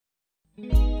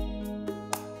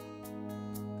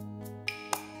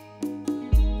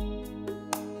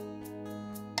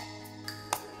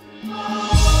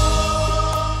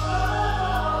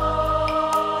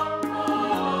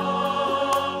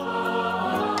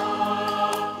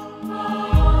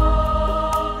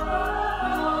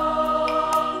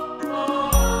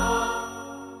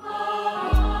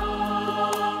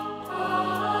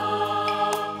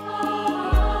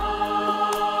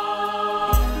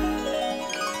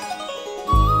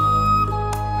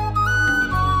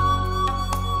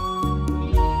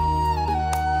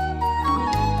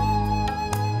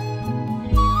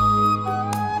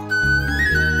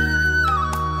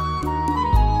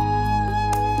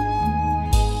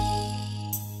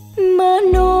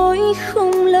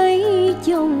không lấy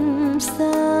chồng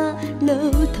xa,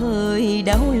 lỡ thời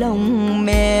đau lòng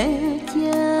mẹ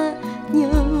cha,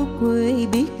 nhớ quê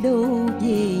biết đâu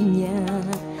về nhà,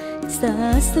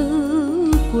 xa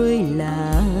xứ quê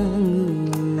là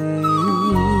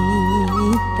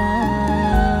người ta.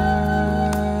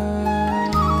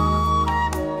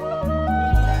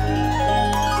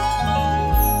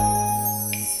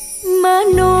 Má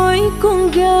nói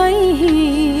con gái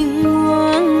hiền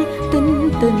ngoan, tính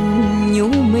tình nhũ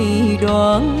mì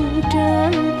đoan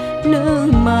trang, lỡ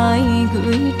mai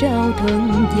gửi trao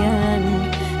thân gian,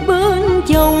 bên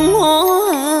chồng họ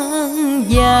hàng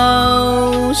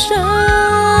giàu sang.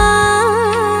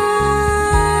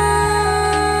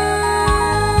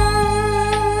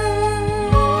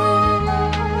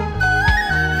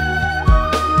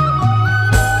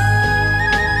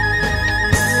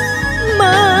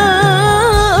 Má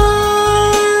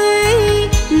ơi,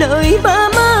 lời ba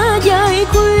má dạy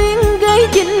khuyên gái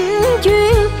chính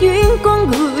chuyên, duyên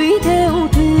con gửi theo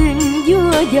thuyền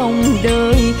giữa dòng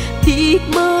đời, biết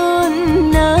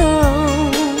bên nào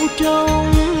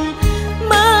trong.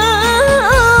 Má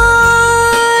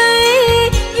ơi,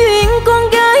 duyên con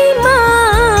gái má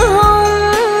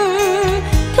hồng,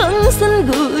 thân xin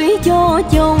gửi cho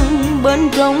chồng bên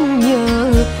trong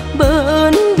nhờ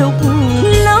bên đục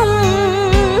lòng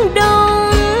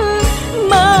đông.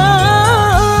 Má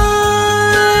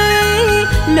ơi,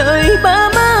 lời ba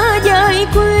má dạy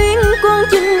khuyên con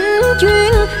chính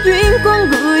chuyên, duyên con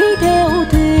gửi theo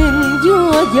thuyền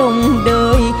giữa dòng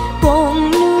đời,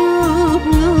 con nước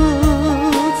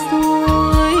ngược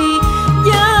xuôi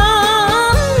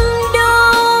dám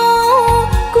đâu.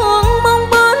 Con mong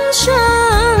bến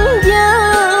sang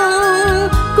giàu,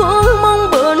 con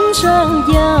mong bến sang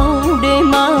giàu, để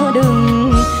má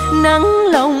đừng nắng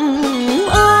lòng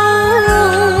âu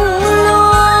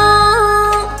lo.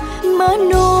 Má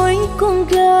nói con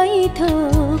gái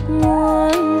thật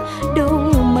ngoan, đâu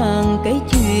màng cái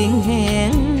chuyện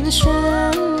hẹn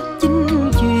sang,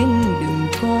 chính chuyện đừng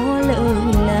có lỡ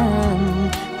làng.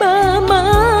 Ba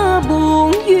má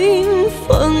buồn duyên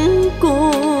phận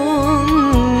con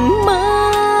má.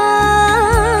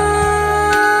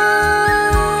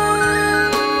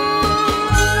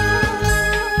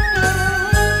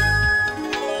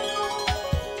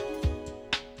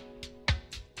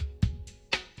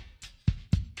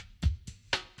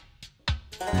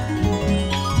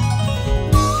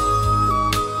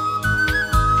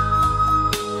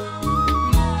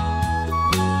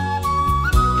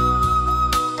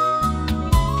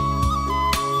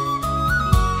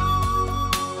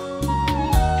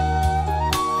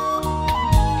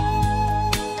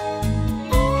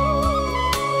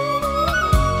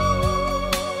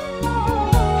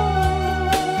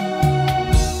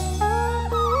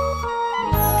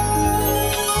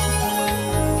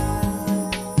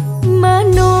 Má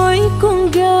nói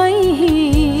con gái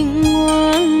hiền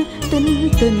ngoan, tính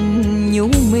tình nhũ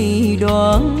mì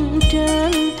đoan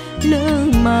trang, lỡ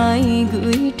mai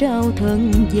gửi trao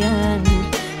thân gian,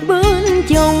 bên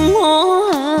chồng họ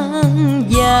hàng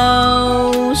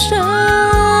giàu sang.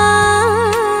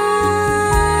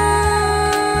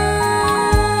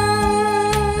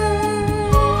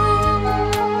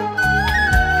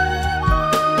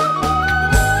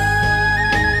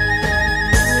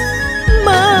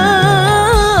 Má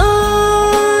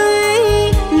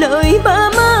ơi, lời ba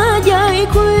má dạy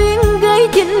khuyên gái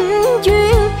chính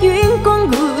chuyên, duyên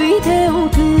con gửi theo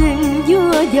thuyền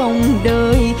giữa dòng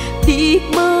đời, biết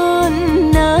bên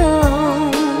nào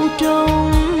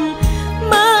trong.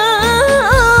 Má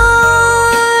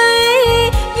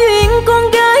ơi, duyên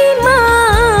con gái má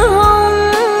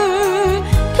hồng,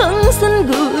 thân xin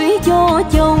gửi cho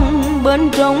chồng bên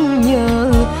trong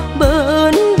nhờ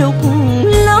bên đục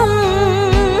lòng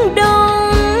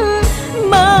đông.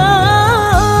 Má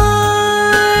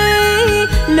ơi,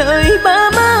 lời ba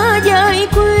má dạy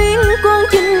khuyên con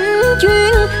chính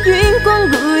chuyên, duyên con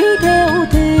gửi theo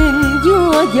thuyền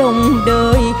giữa dòng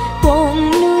đời,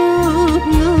 con nước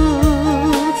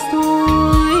ngược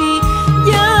xuôi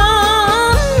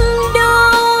dám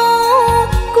đâu.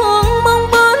 Con mong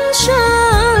bến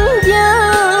sang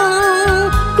giàu,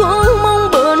 con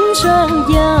mong bến sang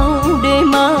giàu, để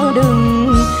má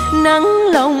đừng nắng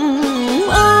lòng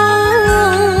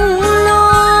âu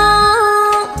lo.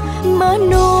 Má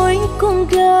nói con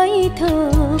gái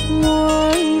thật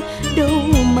ngoan, đâu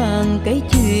màng cái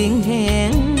chuyện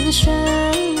hẹn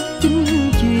sang,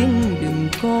 chính chuyện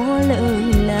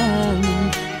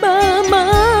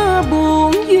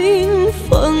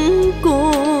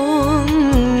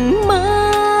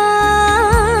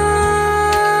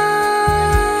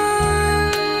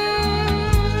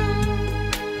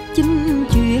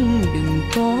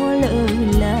có lỡ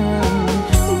làng.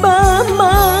 Ba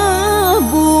má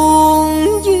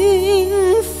buồn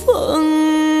duyên phận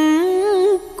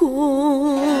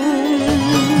cùng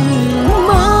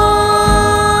má.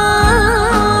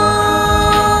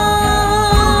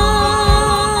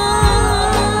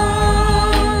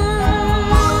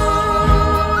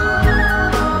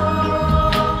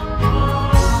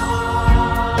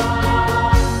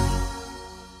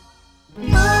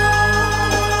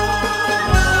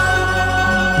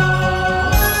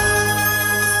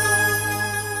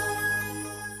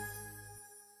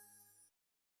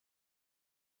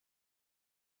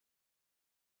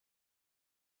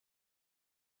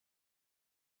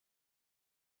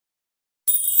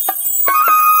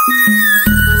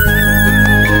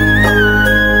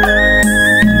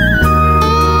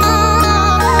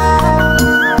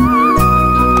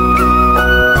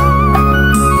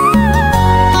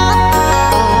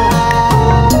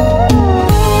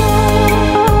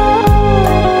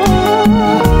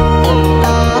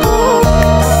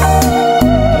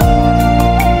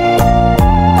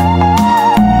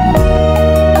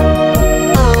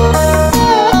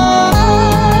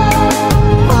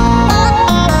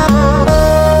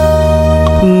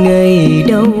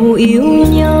 Yêu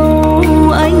nhau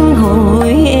anh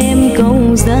hỏi em câu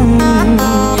rằng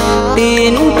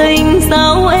tiền tình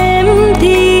sao em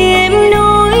thì em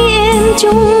nói em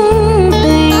chung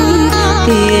tình.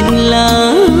 Tiền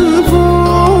là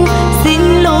vô xin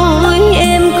lỗi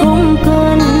em không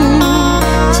cần,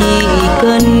 chỉ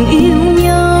cần yêu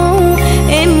nhau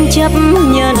em chấp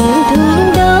nhận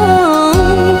thương đau.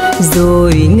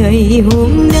 Rồi ngày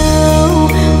hôm nào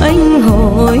anh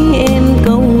hỏi em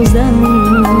câu rằng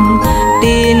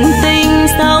tiền tình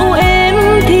sao em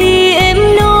thì em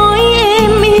nói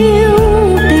em yêu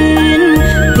tiền.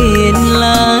 Tiền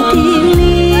là thiêng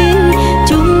liêng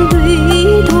chung thủy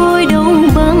thôi đâu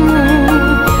bằng.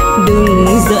 Đừng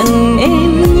giận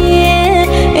em nhé,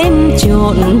 em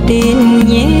chọn tiền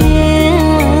nhé.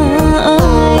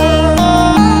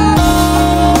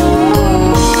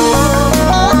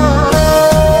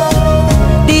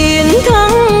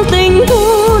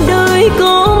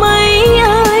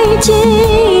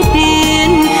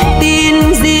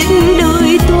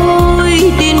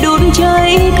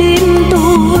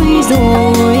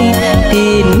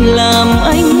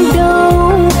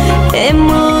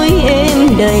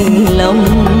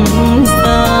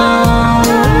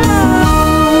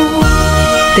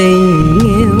 Tình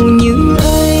nghèo như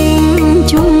anh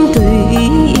chung thủy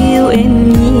yêu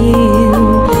em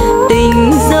nhiều.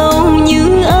 Tình giàu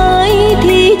như ai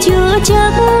thì chưa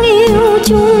chắc yêu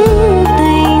chung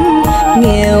tình.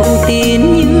 Nghèo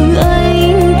tiền như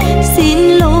anh xin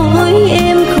lỗi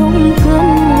em không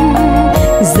cần.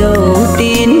 Giàu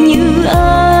tiền như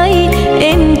ai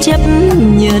em chấp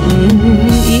nhận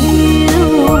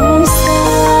yêu sai.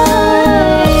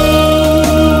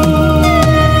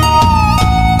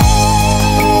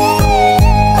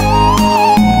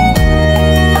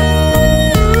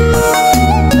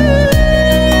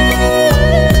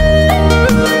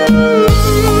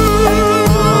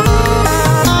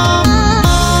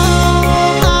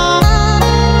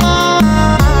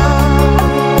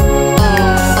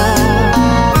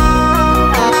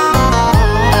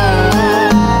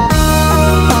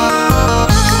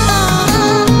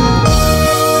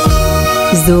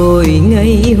 Rồi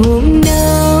ngày hôm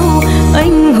nào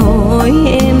anh hỏi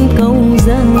em câu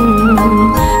rằng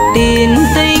tiền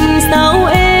tình sao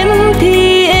em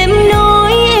thì em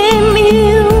nói em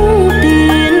yêu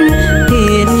tiền.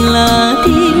 Tiền là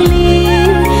thiêng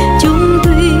liêng chung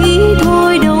thủy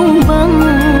thôi đâu bằng.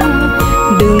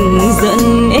 Đừng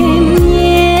giận em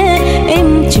nhé,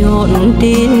 em chọn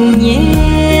tiền nhé.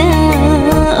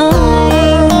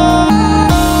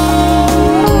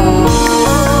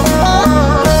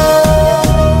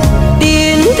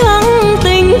 Tiền thắng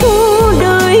tình thu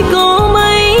đời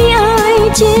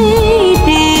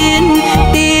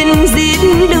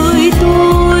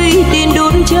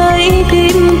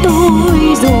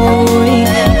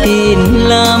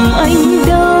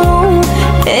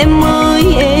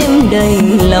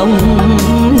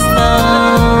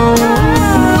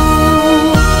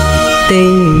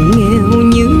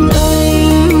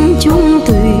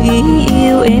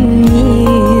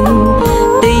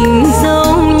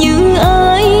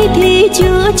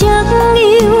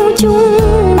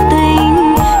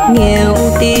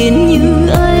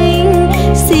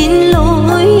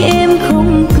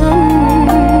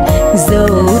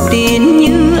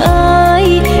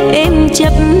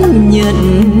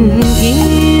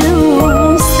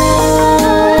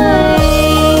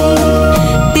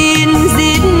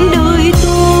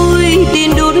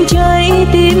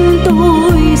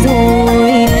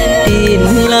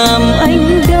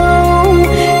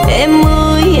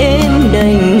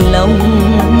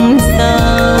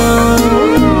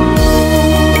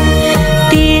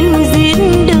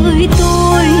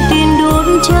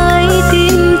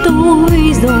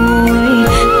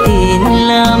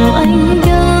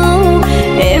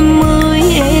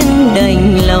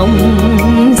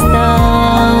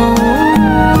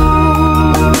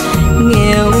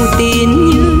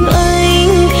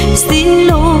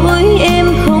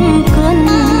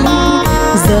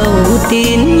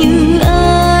tin như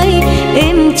ai,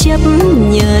 em chấp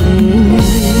nhận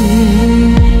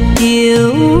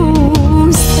yêu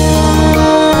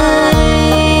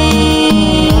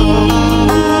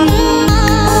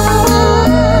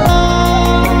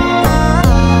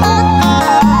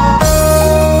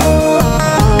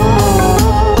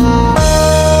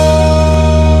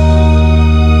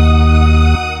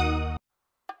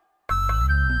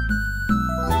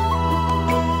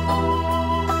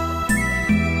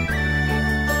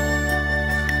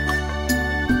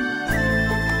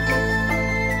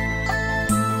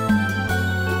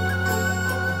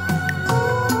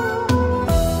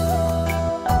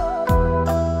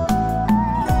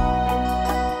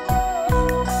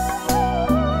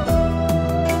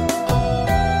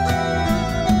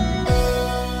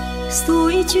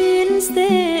xuôi chuyến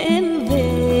xe em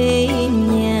về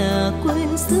nhà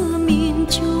quên xưa miền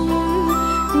Trung,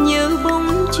 nhớ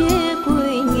bóng tre quê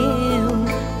nghèo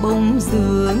bông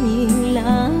dừa nghiêng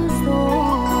lá gió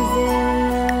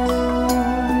reo,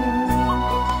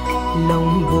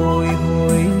 lòng bồi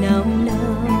hồi nao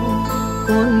nao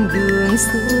con đường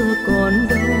xưa còn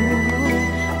đó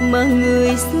mà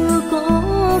người xưa có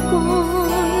con.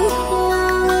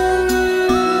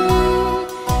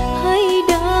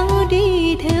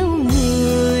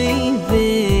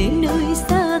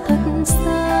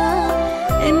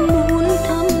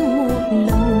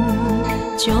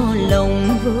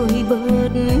 Vơi bớt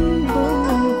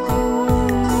bâng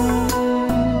khuâng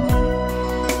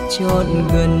trọn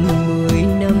gần 10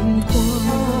 năm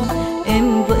qua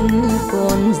em vẫn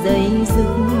còn dây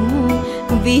dừng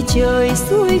vì trời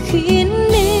xuôi khiến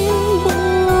em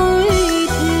bối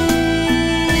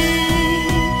thề.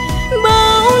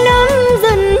 Bao năm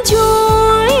dần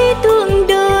trôi thương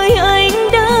đời anh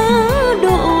đã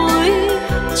đổi,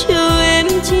 chờ em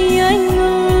chi anh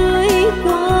ơi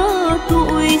qua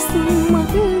tuổi xưa mất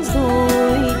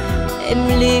rồi. Em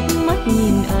liếc mắt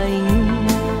nhìn anh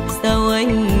sao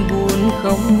anh buồn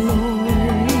không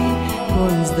nói,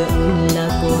 còn giận là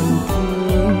còn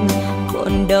thương,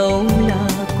 còn đau là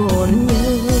còn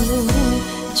nhớ.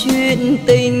 Chuyện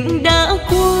tình đã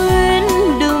quên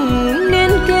đừng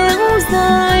nên kéo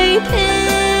dài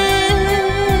thêm.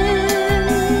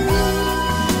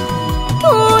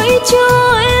 Thôi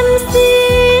cho em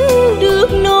xin được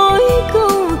nói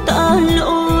câu tạ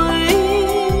lỗi,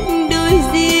 đời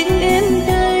riêng em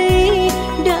đây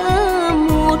đã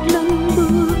một lần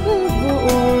bước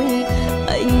vội.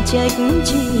 Anh trách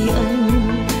chi anh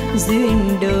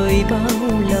duyên đời bao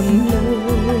lầm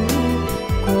lỡ,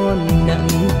 còn nặng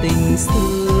tình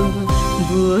xưa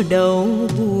vừa đau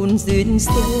buồn duyên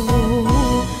số.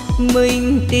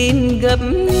 Mình tìm gặp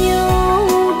nhau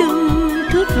đừng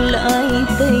thức lại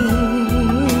tình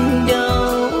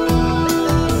đau.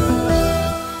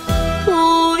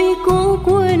 Thôi cố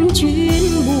quên chuyện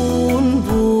buồn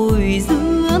vùi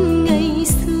giữa ngày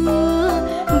xưa,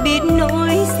 biết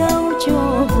nói sao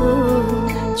cho vừa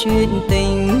chuyện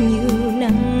tình như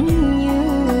nắng như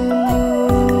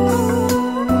mưa.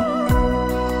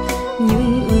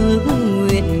 Nhưng ước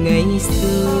nguyện ngày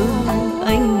xưa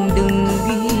anh đừng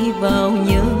ghi vào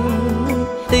nhớ,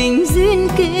 tình duyên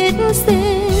kết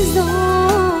sẽ gió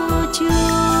trời.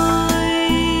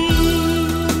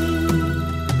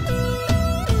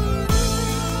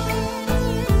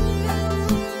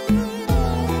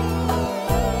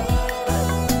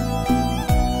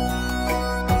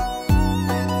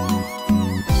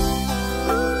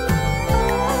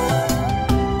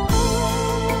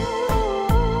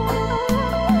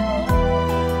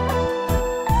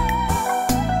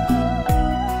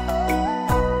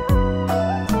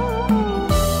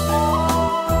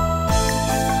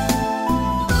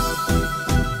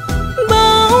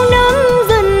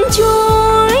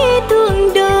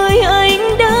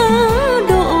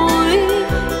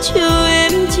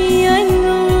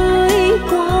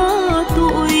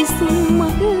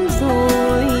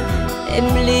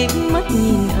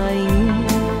 Nhìn anh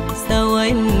sao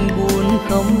anh buồn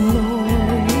không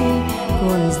nói,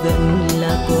 còn giận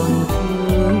là còn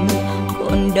thương,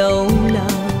 còn đau là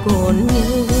còn nhớ.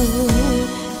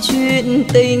 Chuyện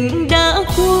tình đã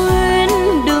quên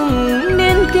đừng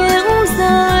nên kéo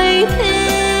dài thêm.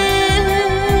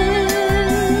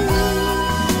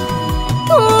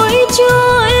 Thôi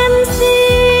cho em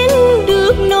xin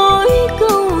được nói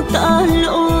câu tạ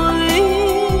lỗi,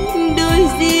 đời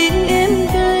riêng em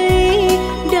đây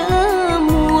đã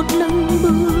một lần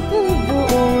bước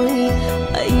vội.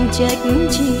 Anh trách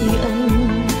chi anh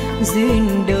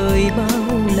duyên đời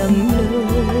bao lầm lỡ,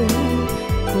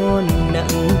 còn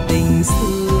nặng tình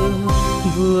xưa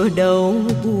vừa đau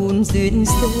buồn duyên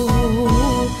số.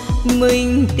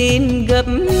 Mình tìm gặp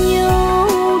nhau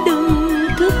đừng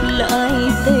lại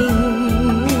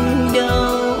tình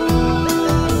đầu.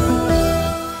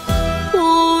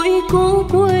 Ôi cố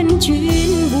quên chuyện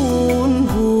buồn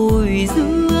vui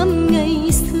giữa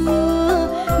ngày xưa,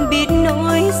 biết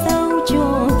nói sao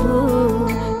cho vừa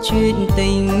chuyện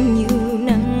tình như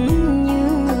nắng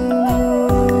như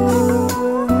mưa.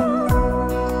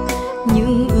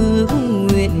 Nhưng ước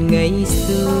nguyện ngày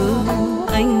xưa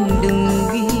anh đừng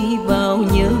ghi vào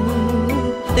nhớ,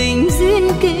 tình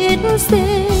duyên kết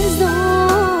sẽ gió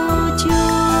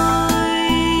trời.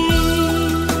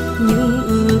 Nhưng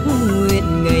ước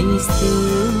nguyện ngày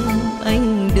xưa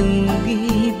anh đừng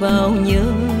ghi vào nhớ,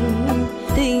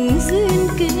 tình duyên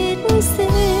kết sẽ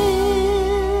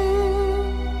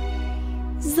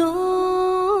gió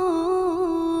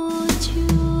trời.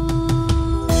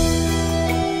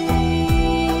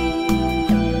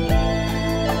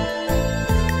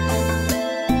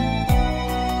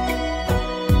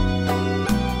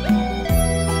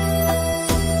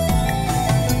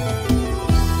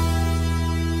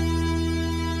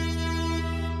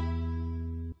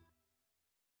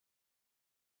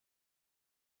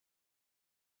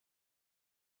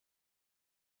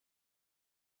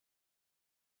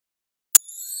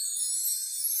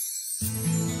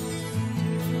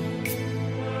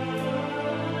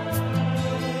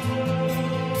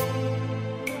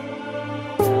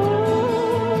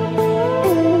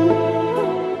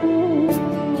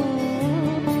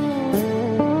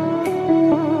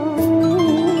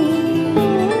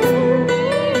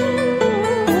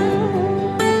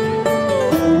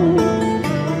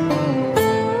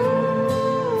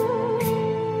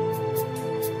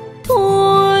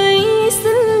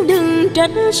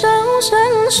 Trách sao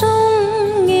sang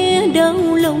sông, nghe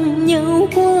đau lòng nhau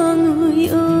qua người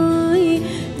ơi.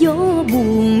 Gió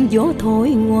buồn gió thổi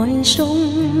ngoài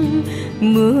sông,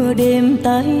 mưa đêm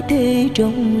tái thê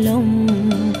trong lòng.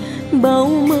 Bao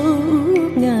mơ ước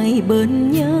ngày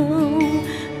bên nhau,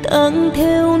 tan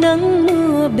theo nắng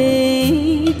mưa bề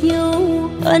dâu.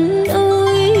 Anh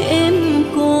ơi em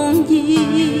còn gì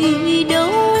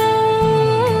đâu,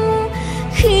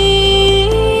 khi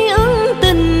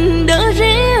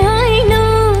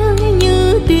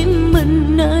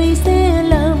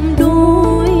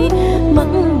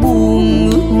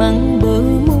mặn bờ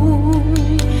môi,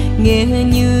 nghe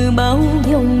như báo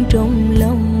dông trong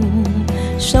lòng.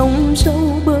 Sông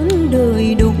sâu bến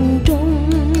đời đục trong,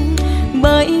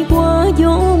 bay qua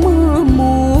gió mưa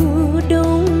mùa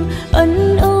đông.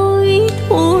 Anh ơi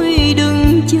thôi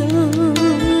đừng chờ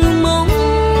mong,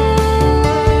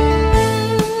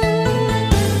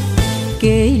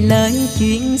 kể lại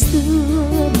chuyện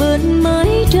xưa bên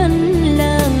mái tranh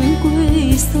làng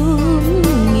quê xóm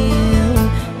nghèo.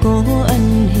 Có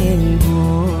anh hẹn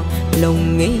hò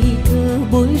lòng ngây thơ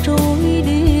bối rối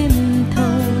đêm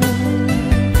thâu.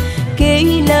 Kể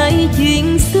lại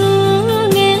chuyện xưa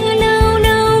nghe nao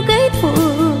nao cái thuở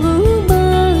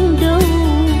ban đầu.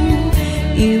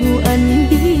 Yêu anh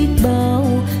biết bao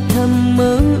thầm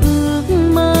mơ ước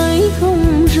mãi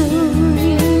không rời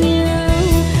nhau.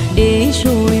 Để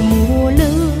rồi mùa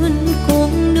lên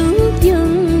con nước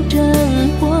dâng tràn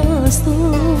qua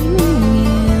xóm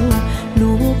nghèo.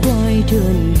 Lúa quay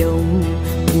trên đồng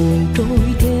buồn trôi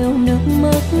theo nước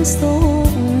mắt xót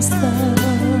xa.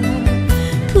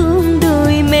 Thương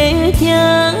đời mẹ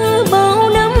cha bao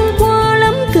năm qua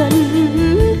lắm cảnh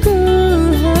cơ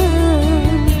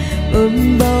hàng.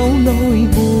 Ôm bao nỗi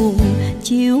buồn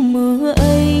chiều mưa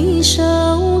ấy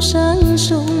sao sáng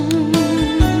sông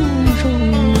rồi.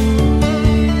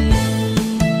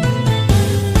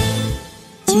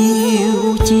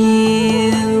 Chiều chiều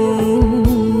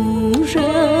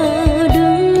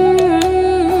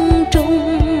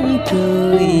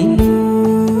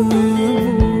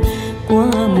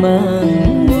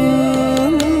màn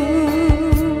mưa,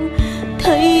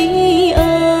 thấy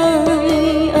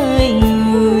ai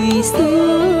người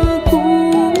xưa cũ.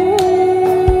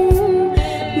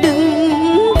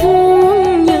 Đừng thương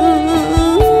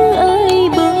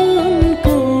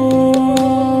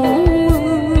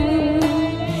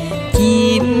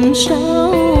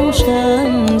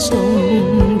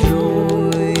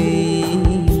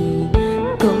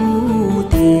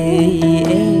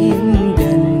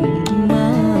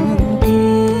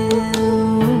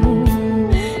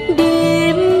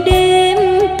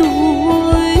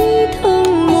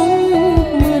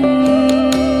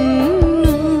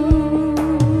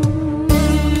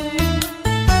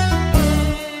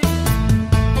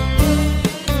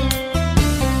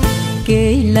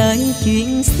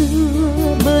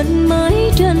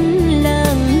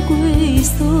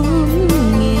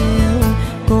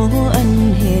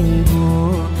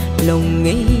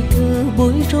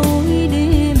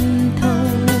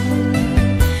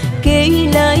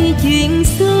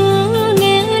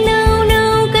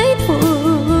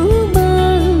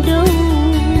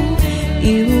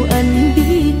yêu anh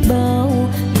biết bao,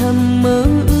 thầm mơ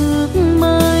ước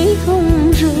mãi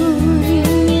không rời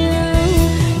nhau.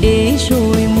 Để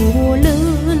rồi mùa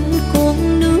lớn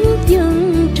con nước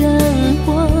dâng tràn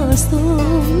qua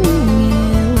xóm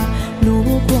nghèo,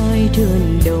 lúa quay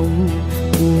trên đồng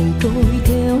buồn trôi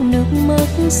theo nước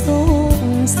mắt xót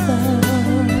xa.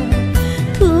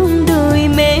 Thương đời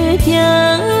mẹ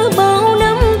cha bao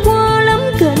năm qua lắm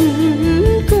cảnh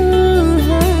cơ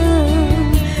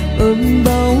hàng, ôm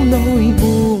bao nỗi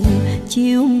buồn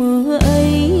chiều mưa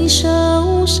ấy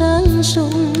sao sáng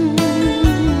sông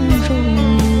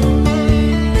rồng.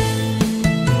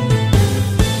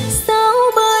 Sao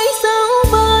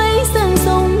bơi sang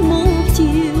sông một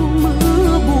chiều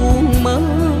mưa buồn mơ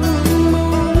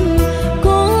mong,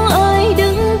 có ai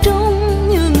đứng trông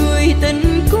như người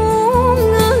tình cũ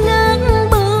ngơ ngác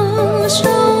bờ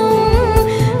sông.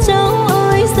 Sao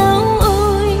ơi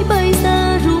bay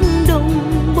xa rung động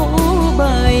bỏ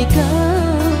bài ca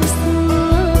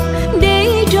xưa,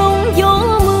 để trong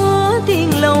gió mưa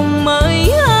tiếng lòng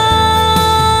mây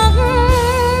hát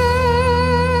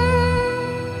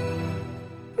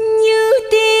như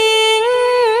tiếng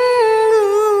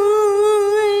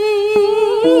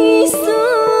người xưa.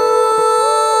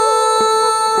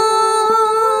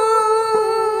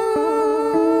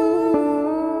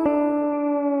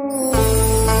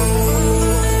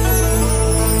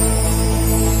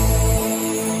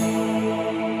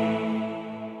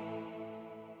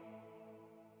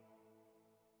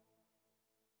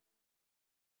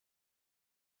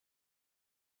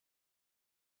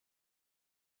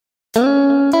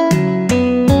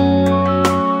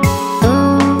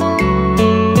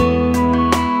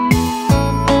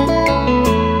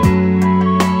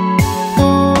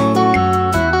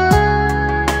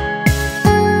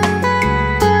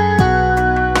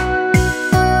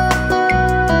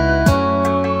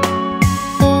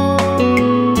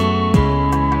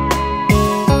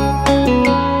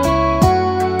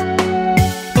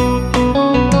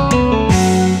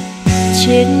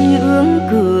 Trên ngưỡng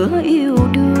cửa yêu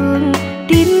đương,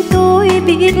 tim tôi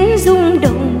biết rung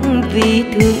động vì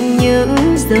thương nhớ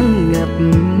dâng ngập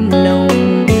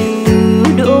lòng. Từ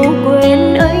độ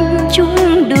quen anh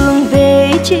chung đường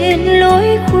về trên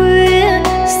lối khuya,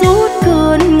 suốt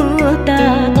cơn mưa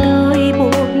tà tơi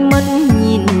bột mắt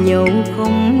nhìn nhau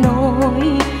không nói,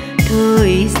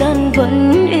 thời gian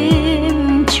vẫn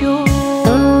êm trôi.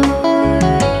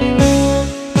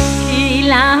 Khi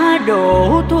lá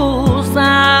đổ thu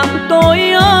sang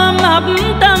tôi ôm ấp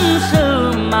tâm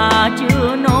sự mà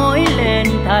chưa nói lên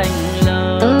thành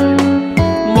lời.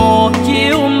 Một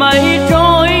chiều mây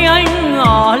trôi anh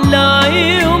ngỏ lời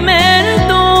yêu mến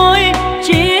tôi,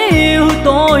 chỉ yêu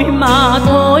tôi mà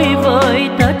thôi với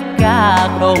tất cả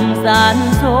không gian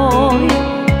dối.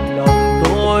 Lòng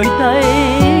tôi thấy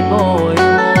bồi hồi.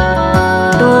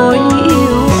 Tôi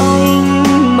yêu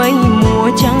anh mấy mùa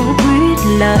trăng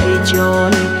khuyết lại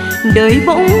tròn, đời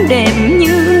bỗng đẹp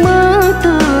như mơ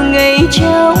từ ngày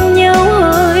trao nhau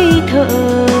hơi thở.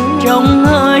 Trong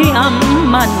hơi ấm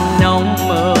mặn nồng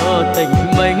mơ tình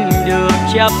mình được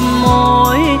chắp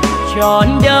môi, trọn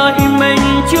đời mình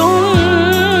chung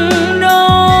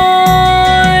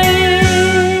đôi.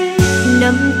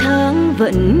 Năm tháng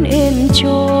vẫn êm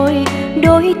trôi,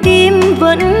 đôi tim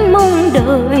vẫn mong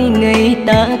đợi ngày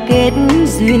ta kết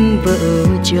duyên vợ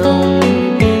chồng.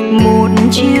 Một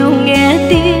chiều nghe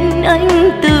tin anh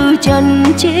từ trần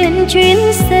trên chuyến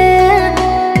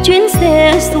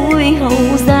xe xuôi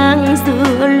Hậu Giang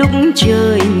giữa lúc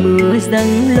trời mưa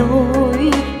giăng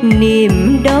lối,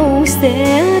 niềm đau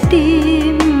sẽ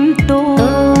tim tôi.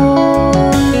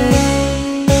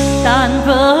 Tan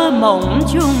vỡ mộng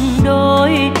chung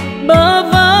đôi, bơ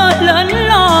vơ lẫn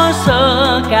lo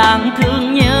sợ, càng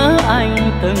thương nhớ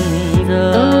anh từng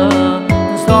giờ.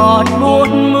 Giọt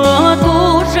buồn mưa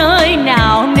thu rơi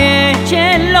nào nề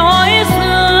trên lối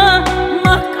xưa,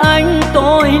 mất anh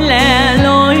tôi lẻ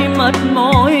loi mất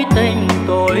mối tình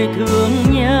tôi thương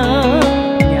nhớ.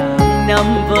 Nhạc năm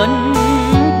vẫn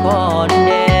còn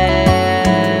đẹp.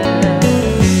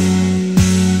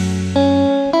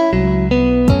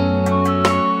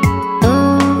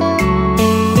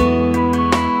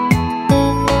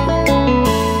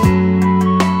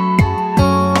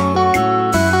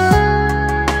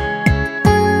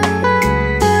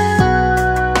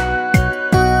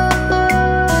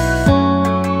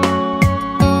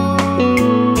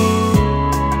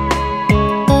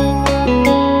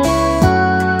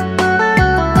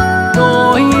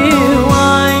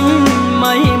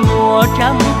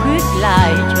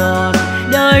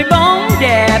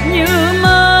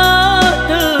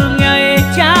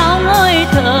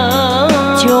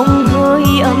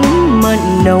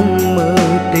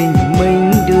 tình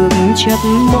mình được chặt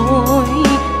mối,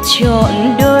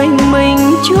 trọn đời mình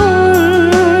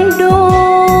chung đôi.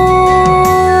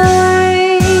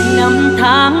 Năm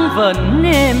tháng vẫn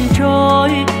êm trôi,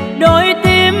 đôi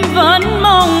tim vẫn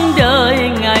mong đợi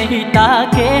ngày ta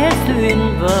kết duyên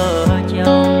vợ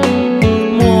chồng.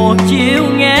 Một chiều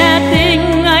nghe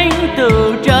tiếng anh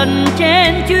từ trần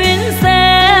trên chuyến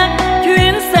xe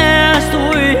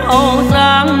xuôi Hậu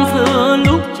Giang giữa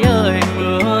lúc trời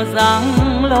mưa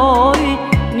giăng lối,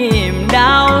 niềm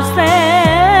đau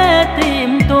sẽ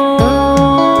tìm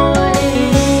tôi.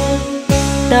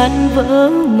 Tan vỡ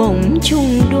mộng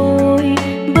chung đôi,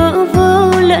 bỡ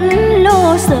vơ lẫn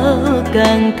lo sợ,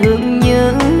 càng thương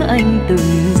nhớ anh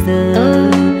từng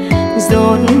giờ.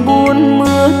 Giọt buồn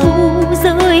mưa thu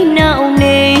rơi nặng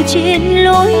nề trên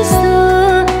lối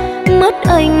xưa, mất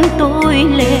anh tôi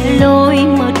lẻ loi,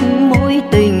 mất mối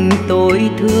tình tôi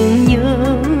thương nhớ,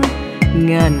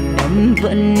 ngàn năm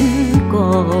vẫn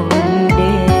còn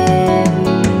đẹp.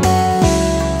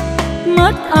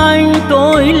 Mất anh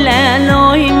tôi lẻ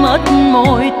loi, mất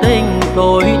mối tình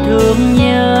tôi thương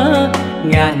nhớ,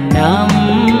 ngàn năm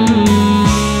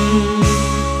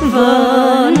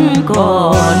vẫn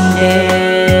còn đẹp.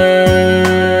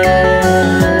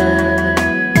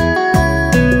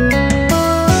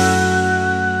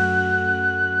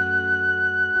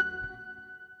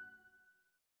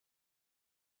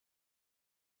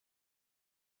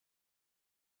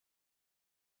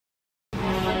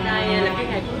 Hôm nay là cái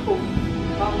ngày cuối cùng,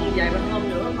 con vài ba hôm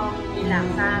nữa con đi làm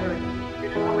xa rồi, cho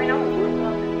nên con mới nấu một bữa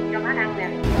cơm cho má ăn nè.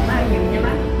 Má ăn nhiều nha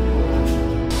má.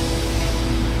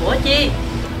 Ủa Chi?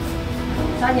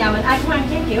 Sao nhà mình ai cũng ăn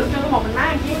chén kiểu, cho có một mình má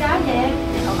ăn chén đá vậy?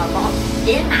 Đâu mà con,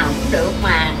 chén nào cũng được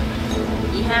mà.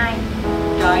 Chị Hai,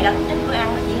 trời đất chính tôi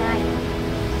ăn đó chị Hai.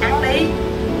 Ăn đi.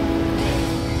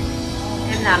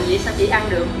 Em làm gì sao chị ăn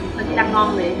được? Sao chị ăn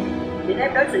ngon vậy? Chị thấy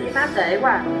đối xử với má tệ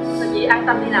quá à. Sao chị an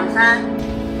tâm đi làm xa?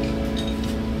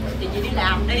 Thì chị đi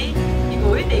làm đi, chị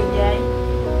gửi tiền về.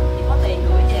 Chị có tiền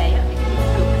gửi về á thì chị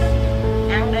cũng được đó.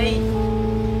 Ăn đi.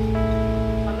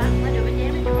 Mà má đưa cái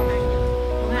chén này cho con ăn nha.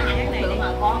 Má ăn cái này được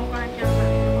mà con ăn cho mà.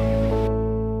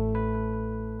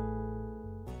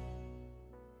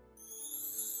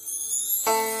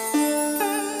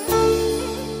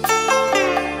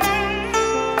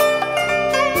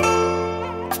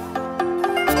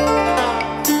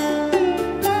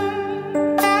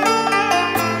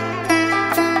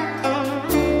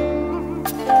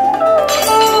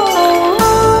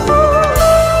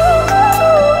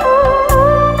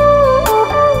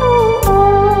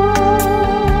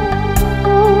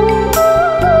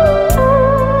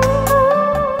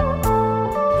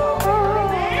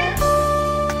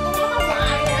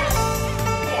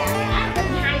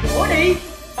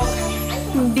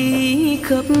 Đi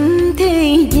khắp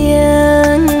thế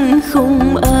gian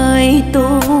không ai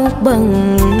tốt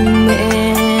bằng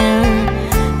mẹ,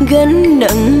 gánh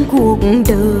nặng cuộc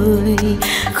đời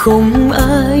không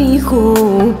ai khổ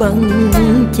bằng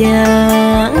cha.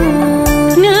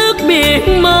 Nước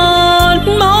biển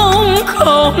mênh mông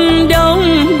không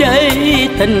đong đầy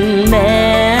tình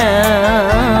mẹ,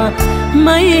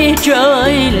 mây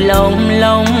trời lòng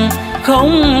lòng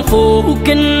không phụ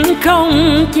kinh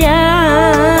không cha.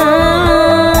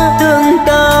 Từng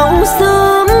tàu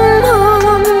sớm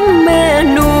hôm mẹ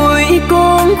nuôi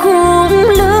con khôn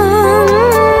lớn,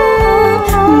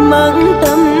 mang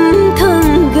tâm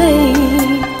thân gầy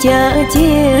cha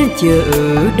che chở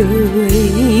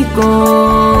đời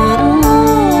con.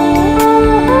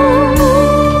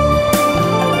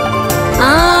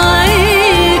 Ai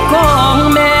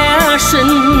con mẹ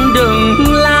sinh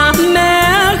đừng làm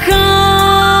mẹ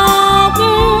khóc,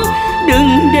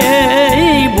 đừng để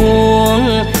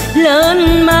buồn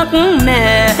lên mắt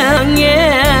mẹ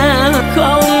nghe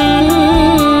không.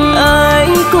 Ai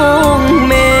con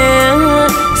mẹ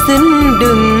xin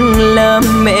đừng làm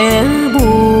mẹ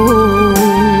buồn,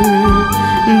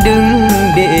 đừng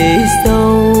để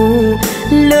sâu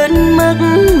lên mắt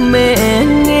mẹ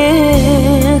nghe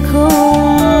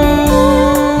không.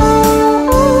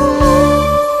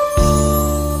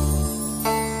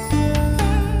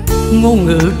 Ngôn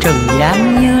ngữ trần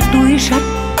gian như túi sách,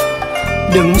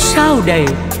 đừng sao đầy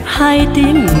hai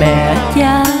tiếng mẹ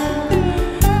cha.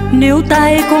 Nếu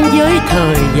tay con với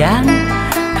thời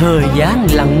gian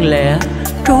lặng lẽ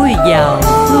trôi vào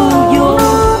hư vô.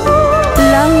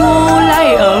 Lá ngô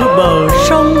lai ở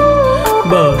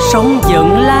bờ sông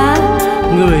giận lá,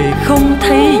 người không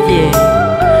thấy về.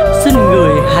 Xin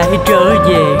người hãy trở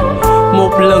về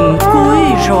một lần cuối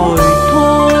rồi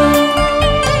thôi.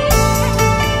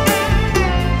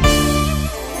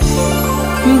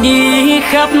 Đi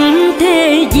khắp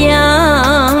thế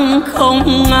gian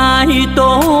không ai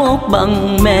tốt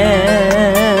bằng mẹ,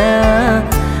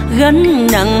 gánh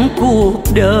nặng cuộc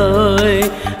đời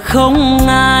không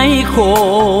ai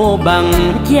khổ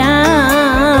bằng cha.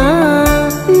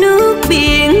 Nước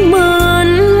biển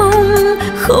mênh mông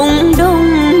không đông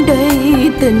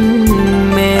đầy tình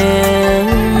mẹ,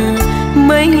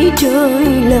 mây trời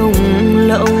lồng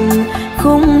lộng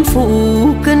không phụ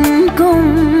kinh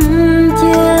công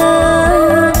cha.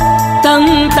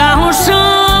 Tầng tao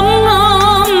sớm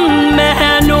ôm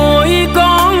mẹ nuôi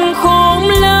con khôn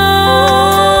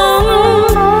lớn,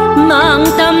 mang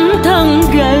tấm thân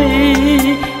gầy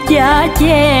cha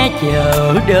che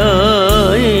chở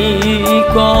đời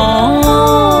con.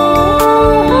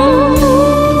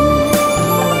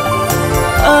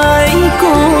 Ơi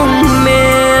con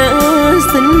mẹ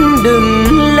xin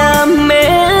đừng làm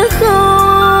mẹ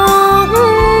khóc,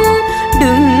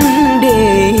 đừng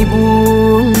để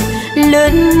buồn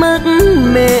lên mắt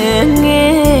mẹ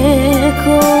nghe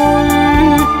không.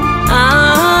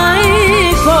 Ai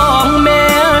con mẹ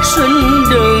xin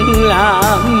đừng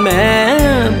làm mẹ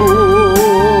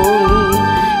buồn,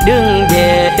 đừng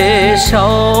để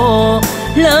sầu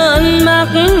lên mắt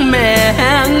mẹ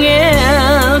nghe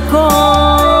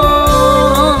con.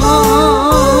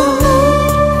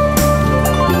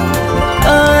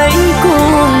 Ơi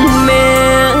con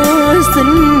mẹ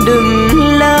xin đừng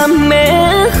làm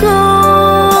mẹ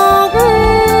khóc,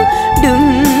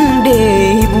 đừng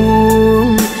để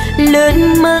buồn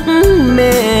lên mắt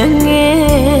mẹ nghe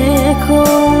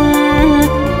không.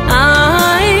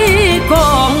 Ai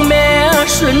con mẹ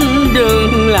xin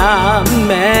đừng làm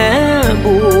mẹ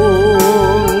buồn,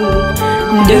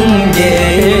 đừng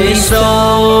để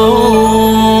sâu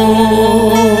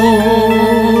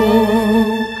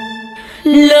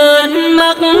lên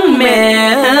mắt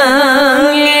mẹ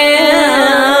nghe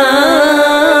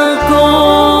con.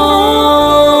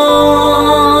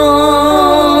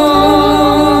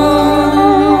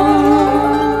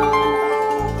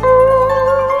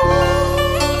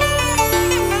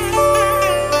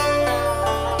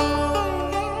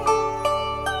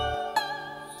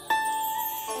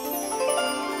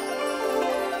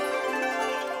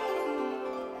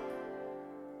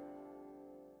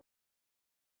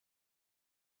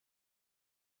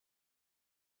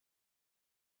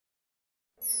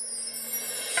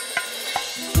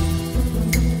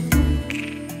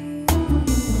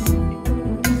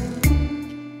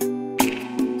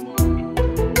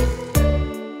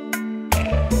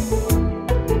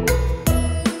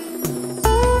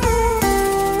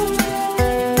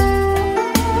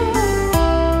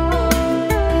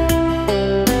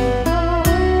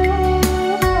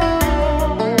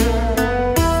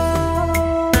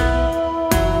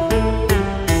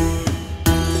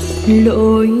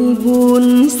 Lội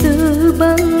buồn sơ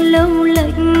băng lâu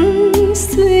lạnh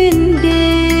xuyên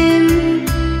đêm,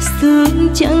 sương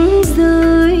trắng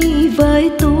rơi vai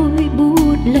tôi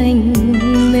bút lành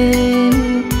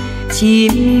mềm.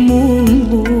 Chim muôn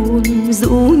buồn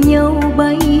rủ nhau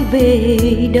bay về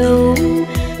đâu,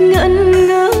 ngẩn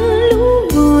ngơ lũ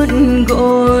buồn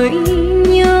gọi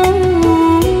nhau.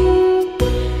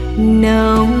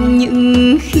 Nào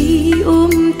những khi ôm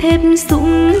thép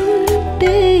súng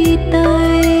đế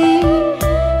tay,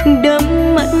 đắm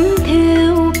mẫn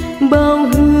theo bao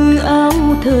hư áo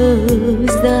thở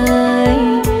dài.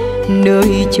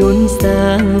 Nơi chốn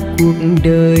xa cuộc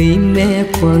đời mẹ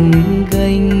quẳng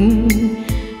gánh,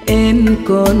 em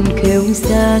còn khéo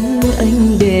dáng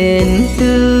anh đèn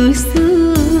từ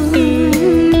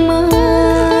sương mai.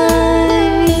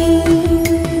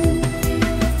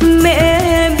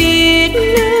 Mẹ biết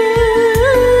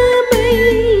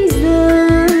bây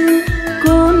giờ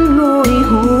con ngồi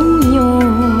hú nhỏ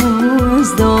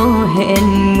gió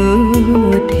hẹn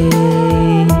mưa thề.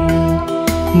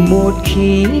 Một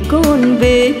khi con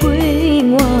về quê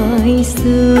ngoài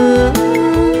xưa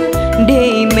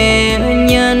để mẹ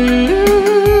nhận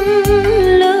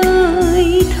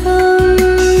lời thăm.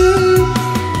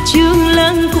 Trường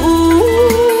làng cũ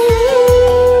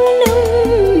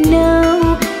năm nào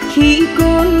khi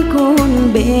con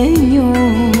còn bé nhỏ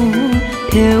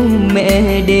theo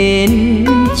mẹ đến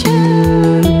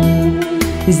trường.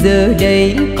 Giờ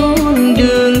đây con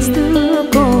đường xưa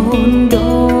còn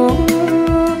đó,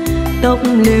 tóc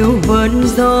liều vẫn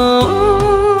gió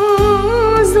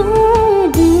rũ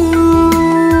buồn.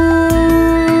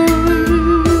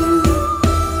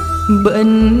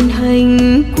 Bận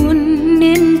hành quân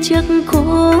nên chắc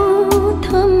khó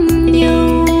thăm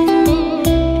nhau,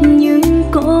 nhưng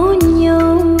có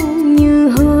nhau như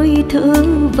hơi thở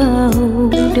vào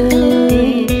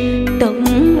đời. Tóc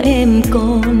em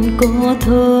còn có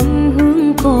thơm hương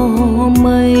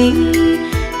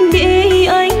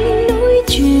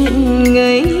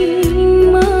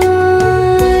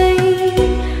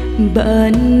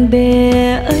Bạn bè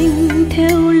anh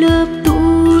theo lớp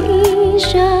tuổi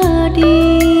ra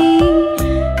đi,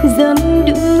 dám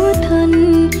đứa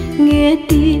thân nghe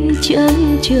tin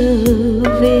chẳng trở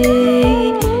về.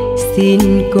 Xin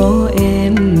có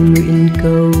em nguyện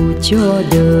cầu cho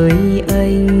đời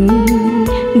anh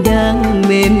đang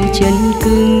mềm chân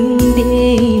cứng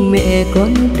để mẹ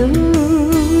con tương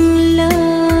lai.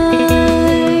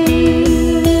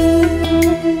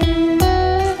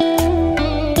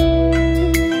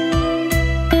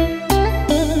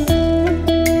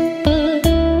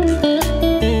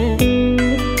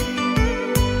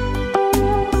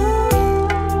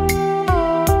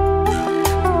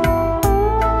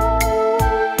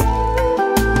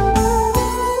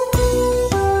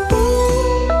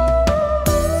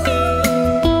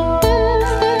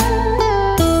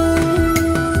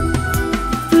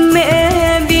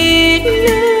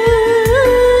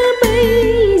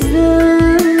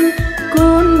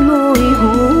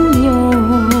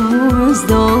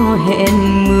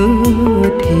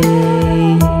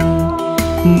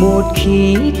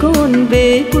 Khi con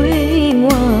về quê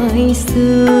ngoài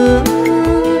xưa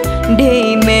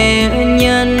để mẹ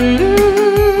nhận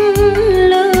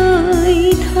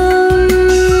lời thăm,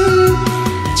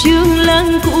 trường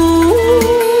làng cũ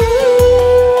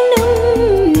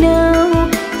năm nào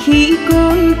khi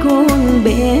con còn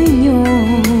bé nhỏ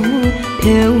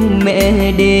theo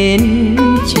mẹ đến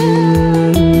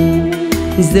trường.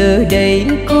 Giờ đây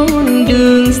con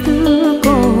đường xưa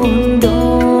còn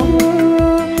đó,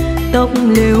 tóc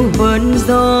lêu vẫn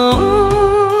gió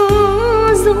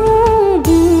rũ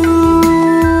buồn.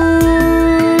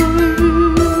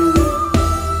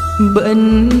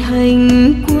 Bận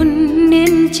hành quân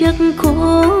nên chắc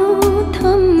khó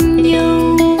thăm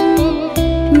nhau,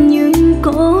 nhưng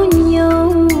có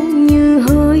nhau như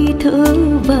hơi thở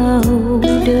vào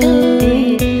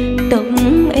đời. Tóc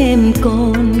em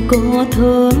còn có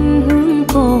thơm hương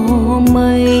cỏ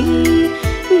mây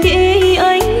để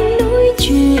anh nói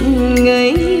chuyện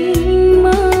ngày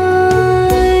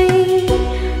mai.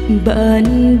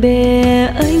 Bạn bè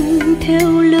anh theo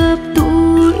lớp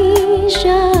tuổi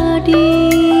ra đi,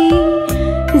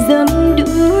 dám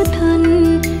đứa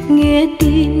thân nghe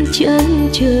tin chẳng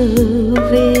trở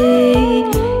về.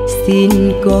 Xin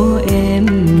có em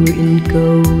nguyện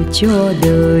cầu cho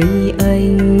đời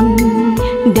anh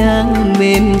đang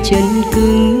mềm chân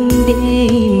cứng để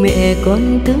mẹ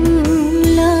con tương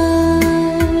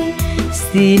lai.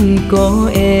 Xin có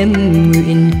em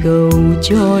nguyện cầu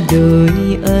cho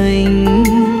đời anh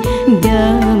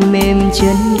đã mềm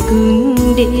chân cứng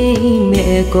để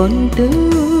mẹ con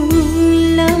tương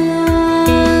lai.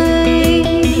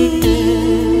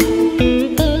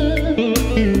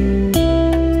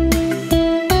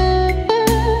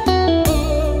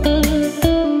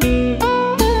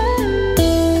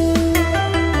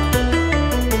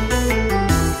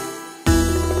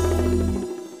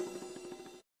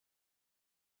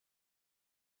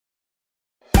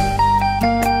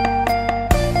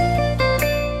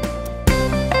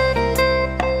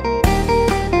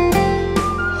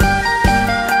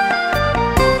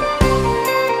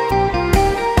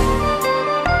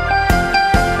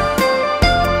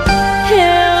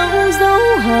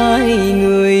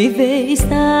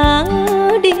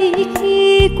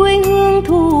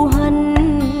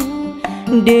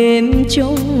 Đêm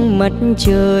trong mặt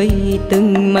trời,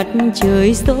 từng mặt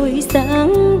trời soi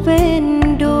sáng ven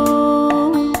đô.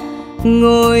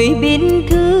 Ngồi bên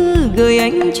thư gửi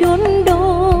anh chốn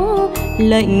đó,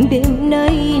 lạnh đêm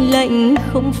nay lạnh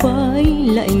không phải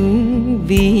lạnh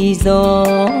vì gió.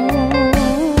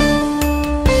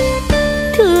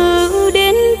 Thư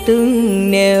đến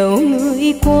từng nẻo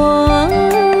người qua,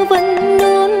 vẫn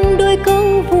non đôi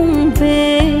câu vùng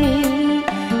về.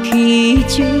 Khi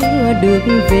chưa được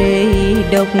về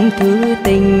đọc thư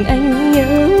tình anh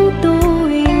nhớ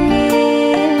tôi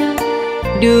nghe.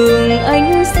 Đường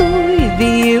anh xuôi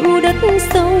vì yêu đất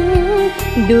sông,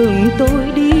 đường tôi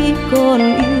đi còn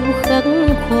yêu khắc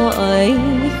khoải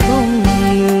không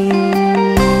ngừng.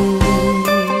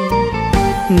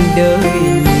 Đời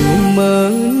nhiều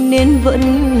mơ nên vẫn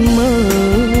mơ,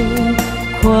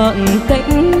 khoảng cách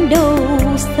đâu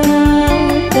xa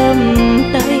cầm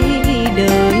tay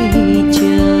đời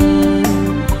chờ.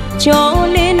 Cho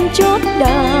nên chốt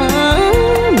đã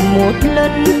một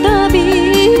lần ta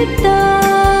biết ta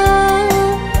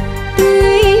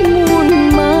tuy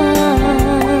muôn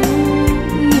màng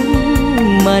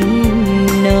nhưng mặn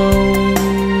nồng.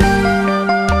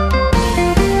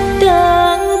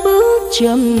 Ta bước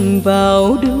chậm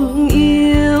vào đường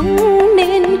yêu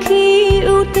nên khi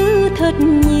ưu tư thật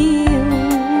nhiều.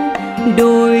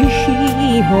 Đôi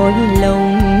khi hỏi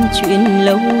lòng chuyện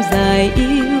lâu dài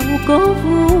yêu có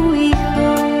vui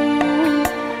không?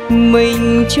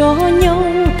 Mình cho nhau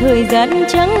thời gian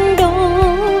chẳng đó,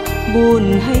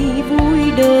 buồn hay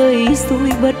vui đời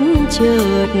xui bất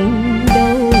chợt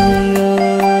đâu ngờ.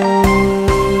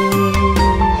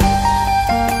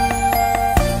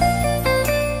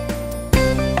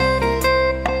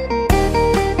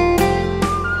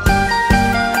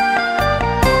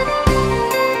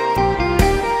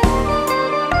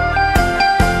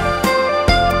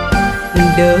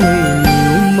 Đời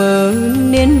nhiều mơ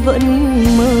nên vẫn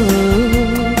mơ,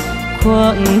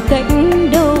 khoảng cách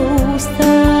đâu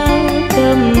xa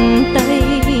cầm tay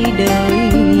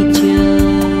đợi chờ.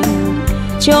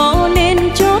 Cho nên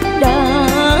chốt đã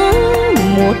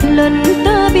một lần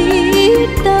ta biết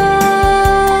ta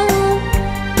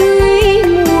tuy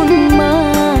muôn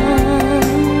màng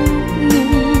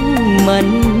nhưng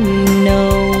mặn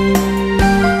nồng.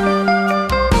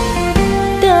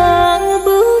 Ta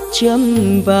bước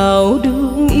chậm vào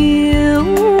đường yêu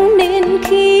nên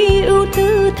khi ưu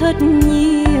tư thật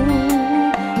nhiều.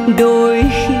 Đôi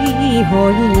khi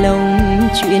hỏi lòng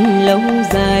chuyện lâu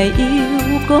dài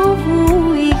yêu có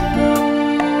vui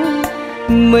không?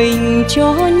 Mình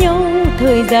cho nhau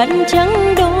thời gian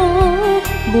chẳng đó,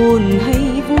 buồn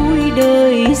hay vui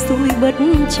đời xui bất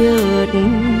chợt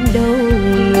đâu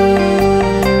ngờ.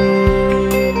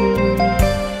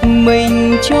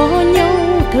 Mình cho nhau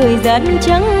thời gian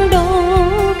chẳng đó,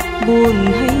 buồn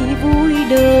hay vui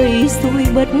đời xui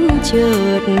bất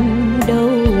chợt đâu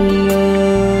ngờ.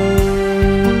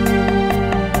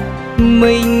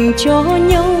 Mình cho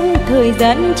nhau thời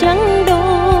gian chẳng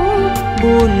đó,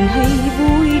 buồn hay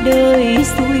vui đời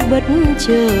xui bất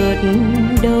chợt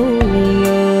đâu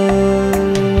ngờ.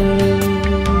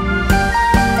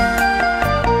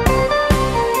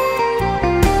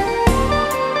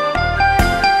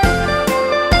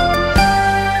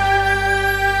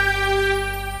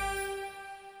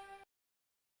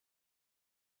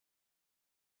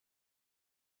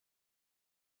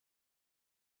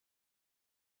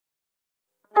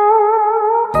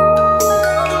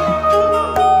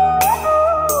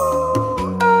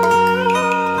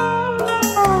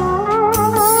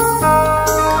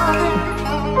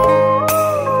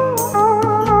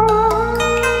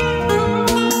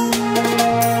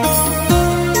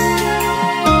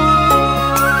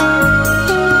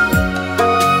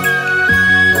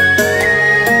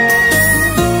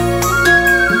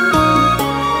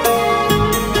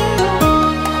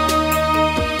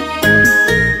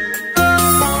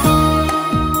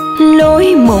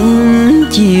 Lối mộng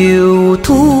chiều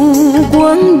thu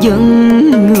quán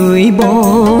giận người bỏ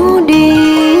đi,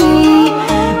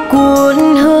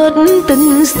 cuốn hết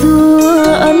tình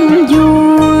xưa anh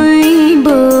vui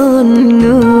bên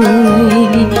người.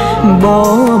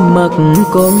 Bỏ mặc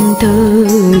con thơ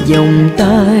vòng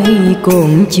tay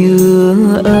còn chưa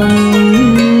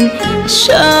ấm,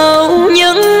 sao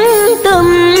nhẫn tâm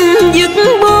dứt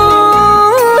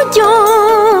bỏ cho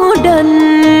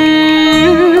đành.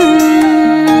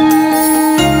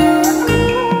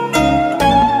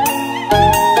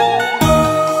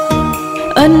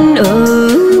 Anh ở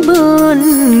bên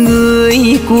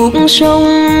người cuộc sống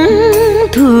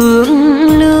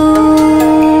thượng lưu,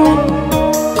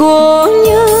 có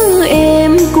nhớ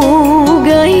em cô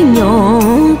gái nhỏ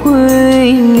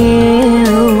quê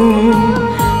nghèo.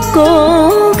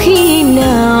 Có khi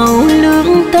nào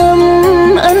lương tâm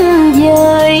anh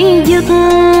dai dứt,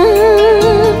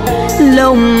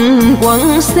 lòng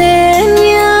quặn xe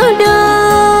nhớ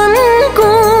đến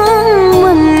con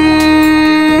mình.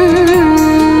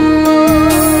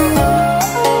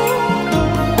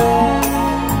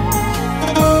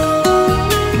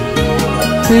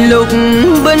 Lục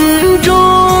bình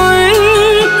trôi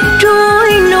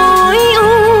nỗi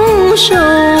u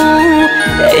sầu,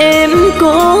 em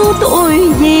có tội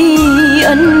gì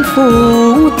anh phụ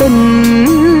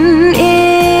tình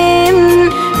em.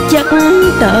 Chắc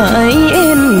tại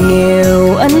em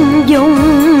nghèo anh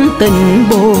vong tình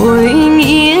bội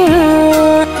nghĩa,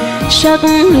 sắc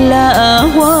là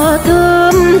hoa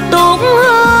thơm tốt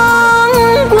hơn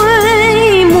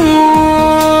quê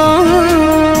mùa.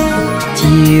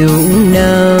 Chiều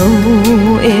nào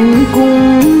em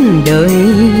cũng đợi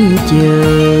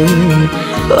chờ,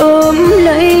 ôm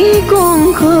lấy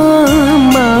con khờ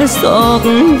mà xót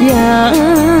dạ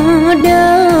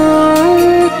đau.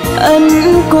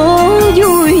 Anh có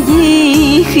vui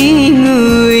gì khi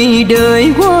người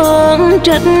đời oan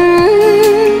trách,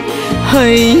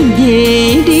 hãy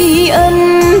về đi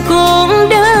anh con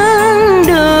đang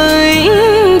đợi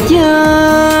chờ.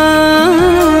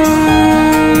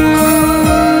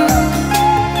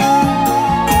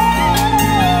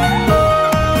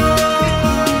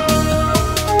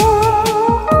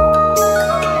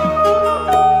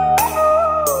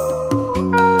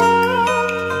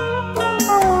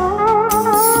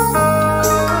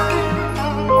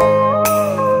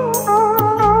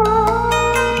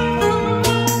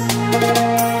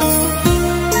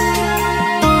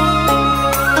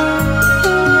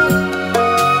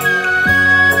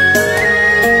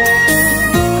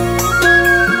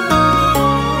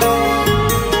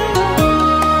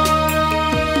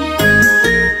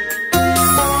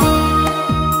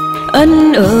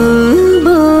 anh ở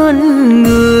bên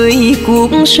người cuộc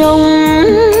sống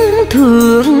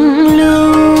thượng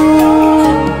lưu.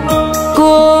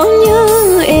 Có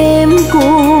nhớ em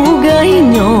cô gái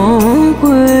nhỏ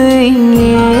quê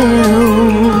nghèo,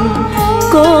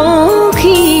 có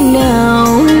khi nào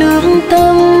lương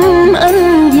tâm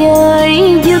anh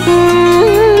dai dứt,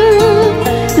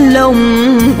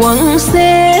 lòng quặn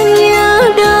xe nhớ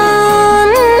đến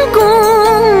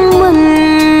con mình.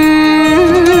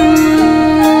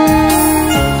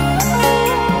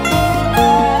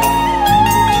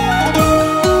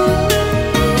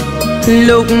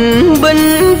 Lục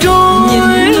bình trôi,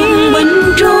 nhìn lục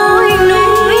bình trôi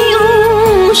nỗi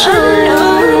u sầu. Anh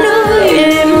ở nơi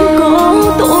em có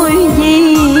tội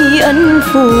gì, anh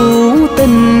phụ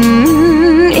tình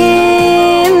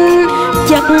em.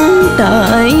 Chắc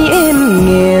tại em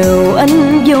nghèo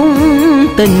anh dung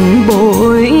tình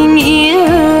bội nghĩa,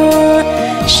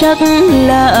 sắc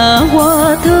là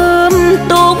hoa thơm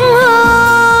tốt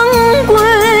hơn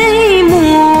quê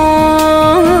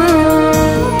mùa.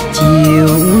 Chiều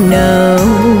nào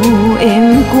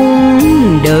em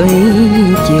cũng đợi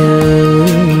chờ,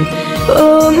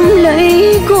 ôm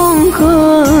lấy con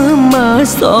khờ mà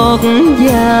xót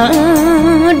dạ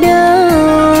đau.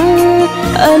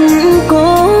 Anh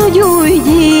có vui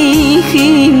gì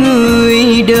khi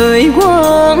người đời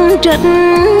quán trách,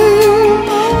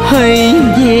 hãy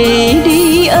về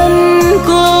đi anh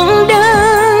con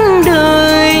đang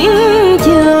đợi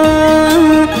chờ.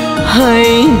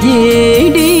 Hãy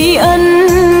về đi anh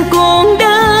con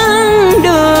đang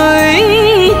đợi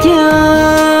chờ.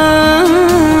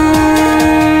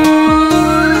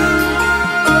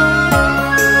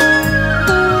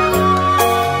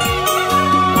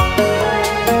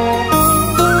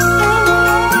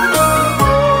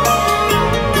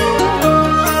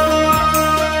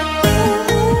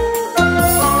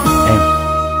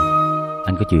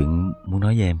 Anh có chuyện muốn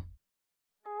nói với em.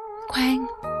 Khoan,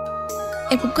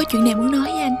 em cũng có chuyện này muốn nói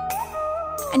với anh.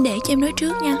 Anh để cho em nói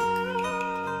trước nha.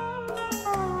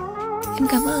 Em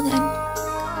cảm ơn anh.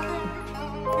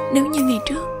 Nếu như ngày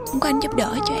trước không có anh giúp đỡ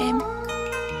cho em,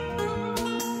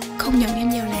 không nhận em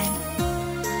vào làm,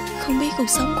 không biết cuộc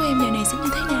sống của em giờ này sẽ như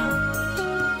thế nào.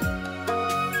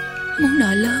 Món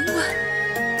nợ lớn quá.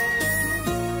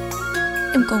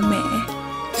 Em còn mẹ,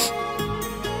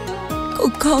 còn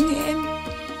con em.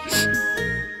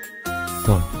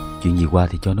 Thôi, chuyện gì qua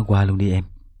thì cho nó qua luôn đi em.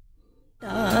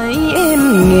 Tại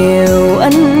em nghèo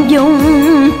anh dung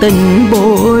tình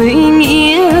bội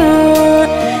nghĩa,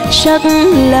 sắc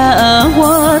là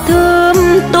hoa thơm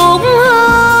tốt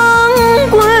hơn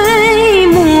quê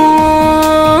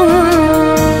mùa.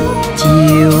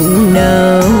 Chiều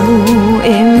nào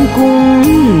em cũng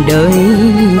đợi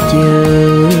chờ,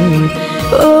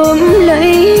 ôm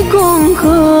lấy con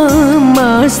khờ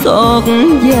mà xót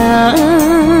dạ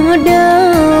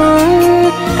đau.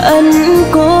 Anh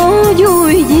có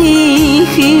vui gì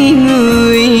khi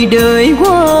người đời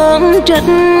quán trách,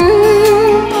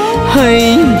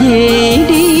 hãy về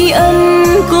đi anh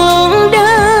con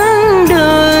đang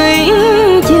đợi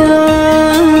chờ.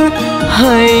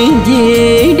 Hãy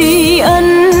về đi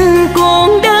anh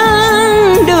con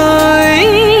đang đợi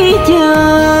chờ.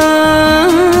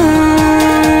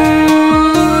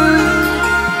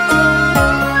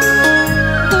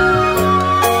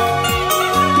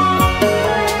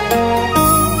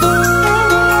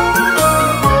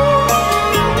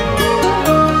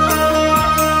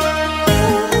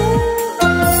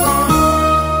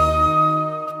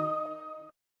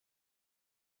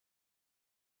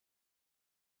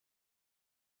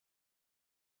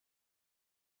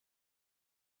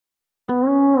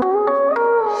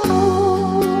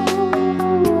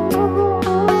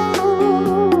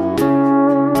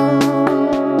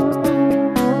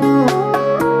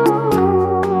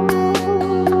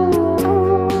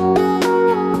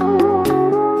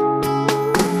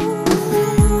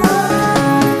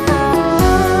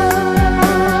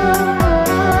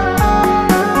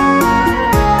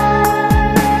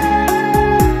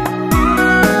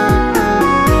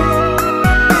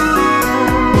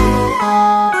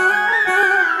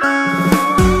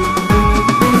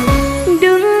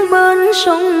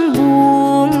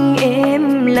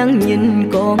 lắng nhìn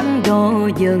con đò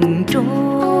dần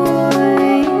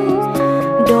trôi,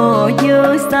 đò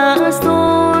giờ xa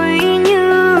xôi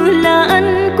như là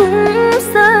anh cũng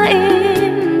xa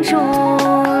em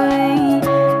rồi.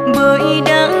 Bởi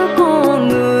đã có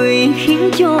người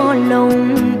khiến cho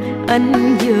lòng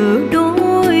anh giờ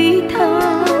đổi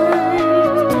thay,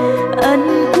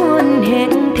 anh quên hẹn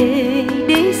thề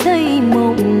để xây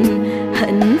mộng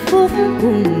hạnh phúc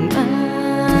cùng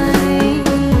ai.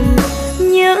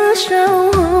 Nhớ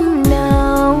sao hôm nay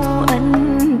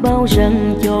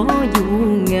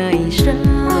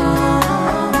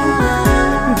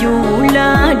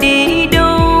đi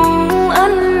đâu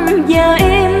anh và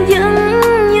em vẫn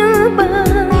như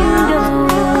ban đầu.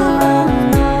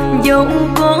 Dẫu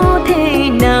có thể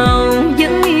nào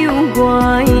vẫn yêu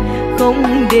hoài, không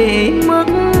để mất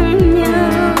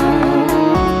nhau.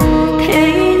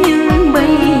 Thế nhưng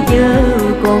bây giờ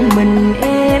còn mình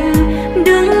em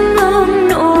đứng ôm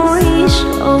nỗi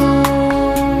sầu.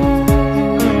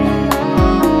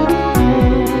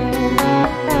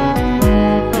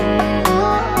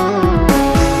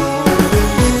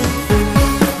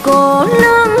 Có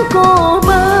lớn có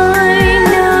bay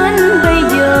nên bây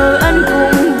giờ anh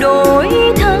cũng đổi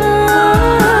thay.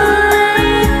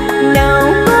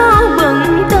 Nào có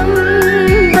bận tâm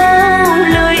bao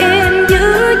lời em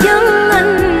giữ chân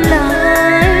anh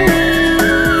lại.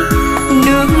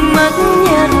 Nước mắt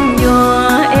nhạt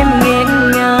nhòa em nghẹn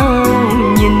ngào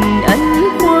nhìn anh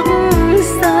khuất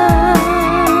xa.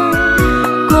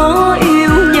 Có yêu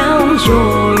nhau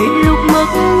rồi lúc mất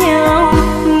nhau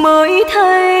mới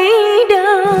thấy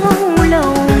đau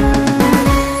lòng.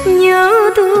 Nhớ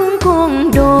thương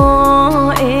con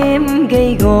đò em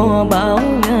gầy gò bao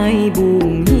ngày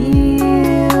buồn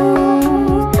hiu.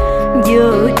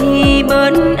 Giờ thì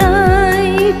bên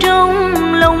ai trong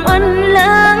lòng anh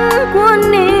lãng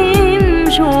quên em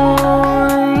rồi.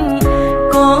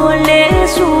 Có lẽ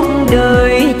suốt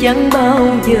đời chẳng bao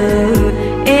giờ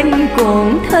em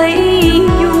còn thấy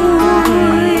vui.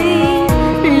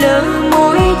 Lỡ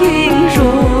mối duyên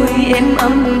rồi em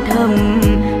âm thầm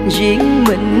riêng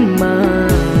mình mà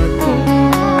thôi.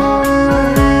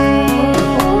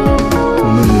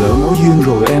 Mình lỡ mối duyên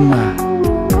rồi em à,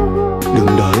 đừng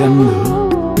đợi anh nữa.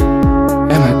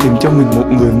 Em hãy tìm cho mình một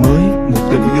người mới, một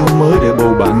tình yêu mới để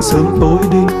bầu bạn sớm tối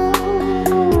đi.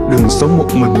 Đừng sống một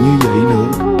mình như vậy nữa.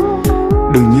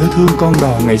 Đừng nhớ thương con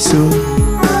đò ngày xưa.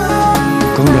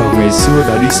 Con đò ngày xưa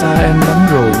đã đi xa em lắm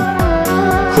rồi,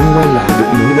 không quay lại được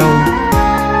nữa đâu.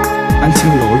 Anh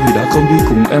xin lỗi vì đã không đi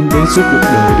cùng em đến suốt cuộc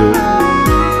đời được.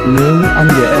 Nếu anh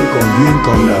và em còn duyên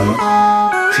còn nợ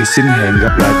thì xin hẹn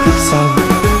gặp lại kiếp sau.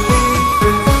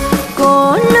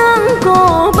 Có lớn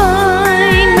có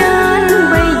bay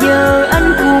nên bây giờ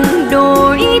anh cũng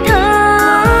đổi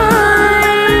thay.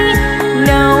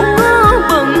 Nào có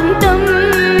bận tâm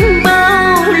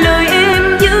bao lời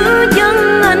em giữ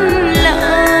chân anh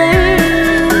lại.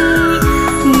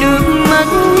 Nước mắt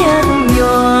nhạt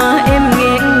nhòa em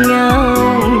nghẹn ngào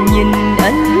nhìn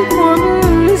anh khuất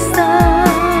xa.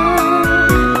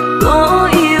 Có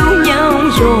yêu nhau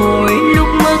rồi lúc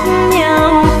mất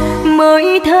nhau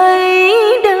mới thấy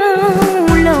đau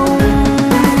lòng.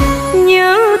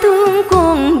 Nhớ thương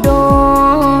con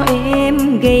đò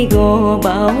em gầy gò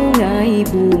bao ngày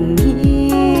buồn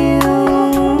hiu.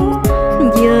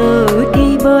 Giờ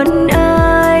thì bên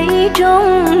ai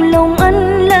trong lòng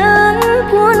anh lãng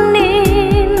quên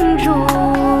em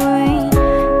rồi.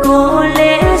 Có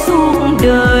lẽ suốt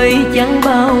đời chẳng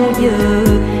bao giờ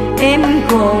em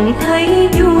còn thấy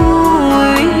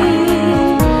vui.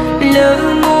 Lỡ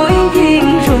mối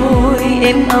duyên rồi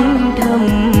em âm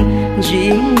thầm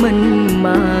riêng mình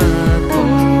mà thôi.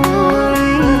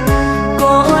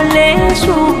 Có lẽ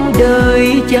suốt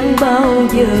đời chẳng bao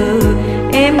giờ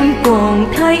em còn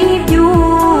thấy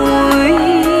vui.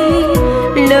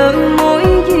 Lỡ mối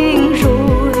duyên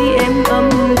rồi em âm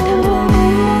thầm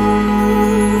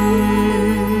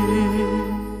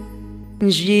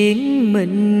riêng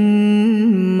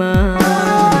mình mà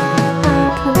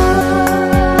thôi.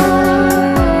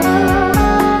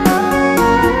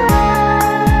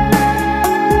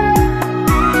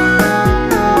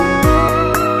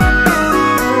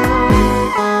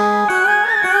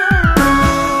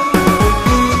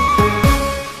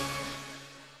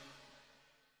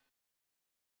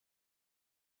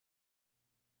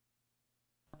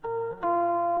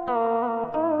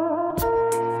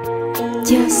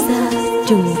 Cha xa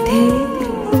trùng thế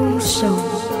ưu sầu,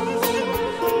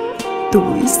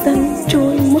 tuổi xanh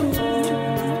trôi mất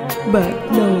bạc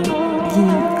đầu vì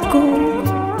con.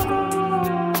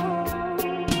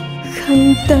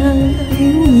 Khăn tang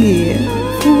hiếu nghĩa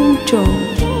vuông tròn,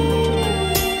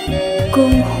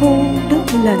 con hôn đất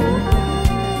lạnh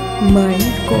mãi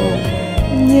còn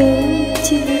nhớ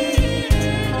cha.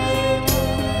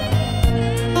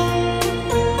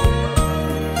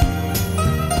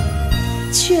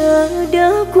 Cha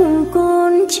đã cùng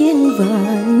con trên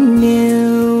vạn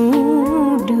nẻo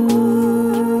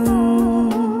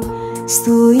đường,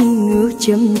 xuôi ngược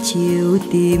trăm chiều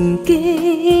tìm kế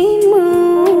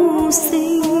mưu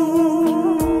sinh.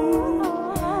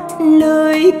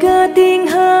 Lời ca tiếng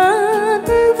hát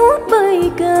vút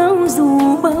bay cao dù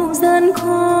bao gian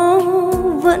khó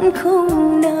vẫn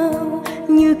không nào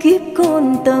như kiếp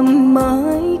con tầm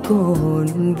mãi còn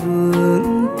còn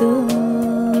vương tơ.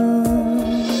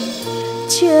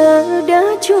 Cha đã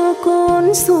cho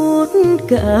con suốt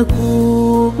cả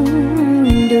cuộc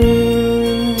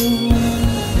đời,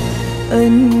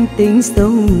 ân tình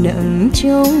sâu nặng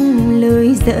trong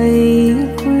lời dạy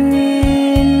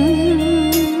khuyên.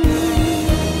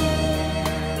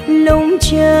 Lòng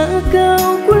cha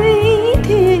cao quý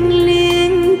thiêng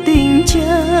liêng, tình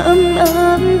cha ấm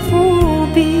áp vô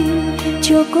biên,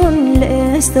 cho con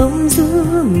lẽ sống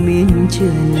giữa miền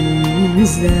trần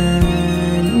gian.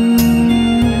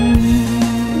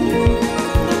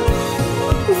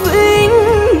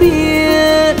 Vĩnh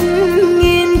biệt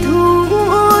nghìn thu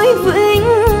ôi vĩnh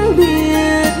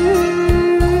biệt,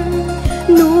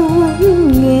 nuốt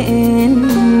nghẹn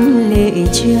lệ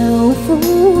trao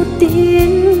phút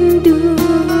tiến đưa.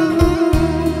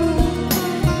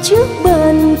 Trước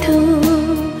bàn thờ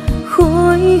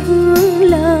khói hương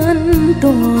lan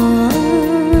tỏa,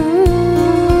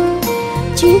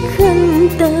 chiếc khăn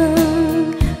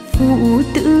tang phụ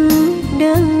tử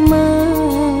đang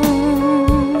mang,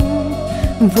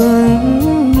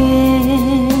 vẫn nghe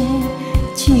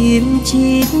chim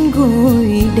chít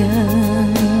gọi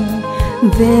đàn,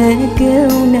 ve kêu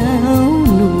náo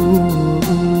nùng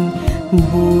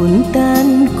buồn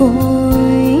tan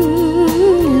cõi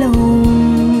lòng.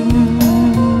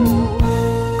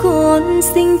 Con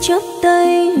xin chắp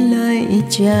tay lại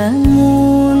cha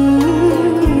muôn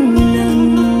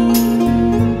lần,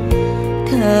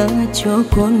 tha cho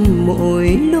con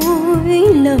mỗi lỗi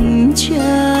lầm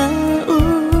cha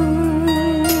ơi.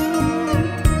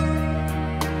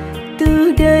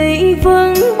 Từ đây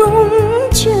vắng bóng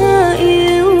cha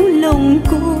yêu, lòng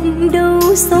con đau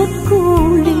xót cô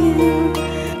liêu,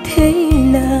 thế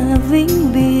là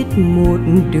vĩnh biệt một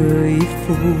đời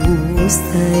phù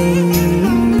sanh.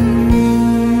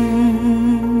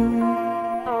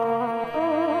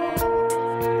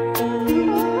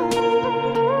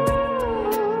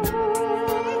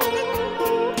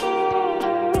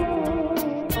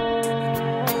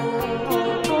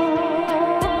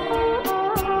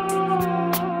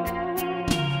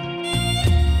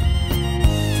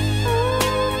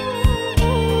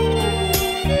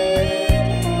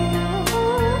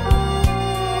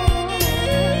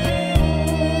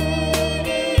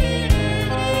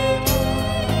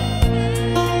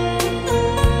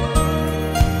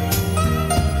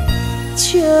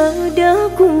 Cha đã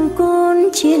cùng con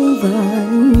trên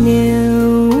vạn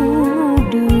nẻo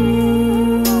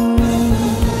đường,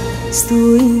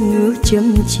 xuôi nước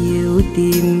châm chiều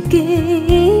tìm kế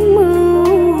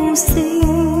mưu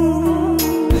sinh.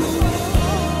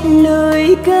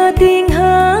 Lời ca tiếng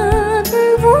hát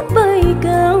vút bay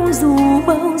cao, dù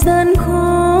bao gian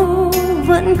khó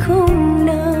vẫn không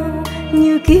nào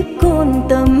như kiếp con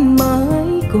tầm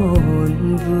mãi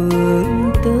còn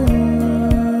vương tơ.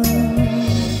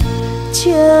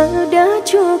 Cha đã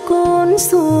cho con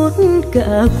suốt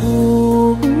cả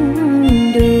cuộc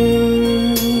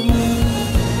đời,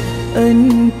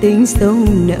 ân tình sâu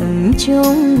nặng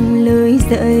trong lời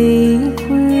dạy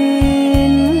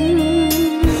khuyên.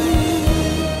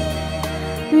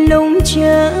 Lòng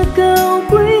cha cao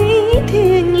quý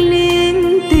thiêng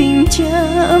liêng, tình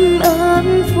cha ấm áp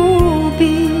vô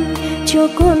biên, cho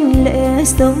con lẽ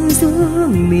sống giữa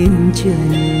miền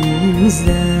trần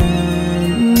gian.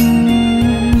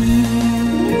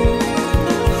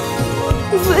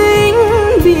 Vĩnh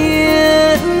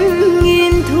biệt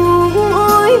nghìn thu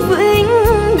ôi vĩnh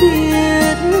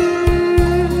biệt,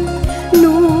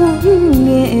 nuốt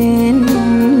nghẹn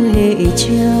lệ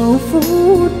trao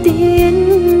phút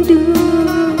tiến đưa.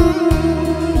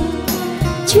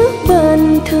 Trước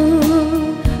bàn thờ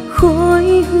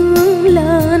khói hương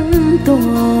lan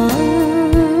tỏa,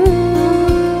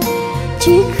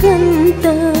 chiếc khăn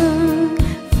tang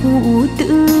phụ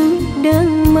tử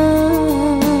đang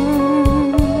mang,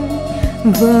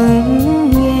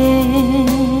 vẫn nghe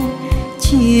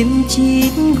chim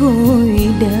chít gọi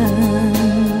đàn,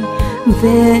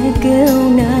 ve kêu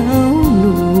náo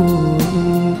nùng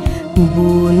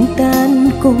buồn tan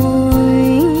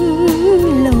cõi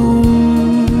lòng.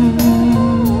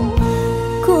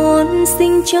 Con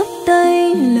xin chắp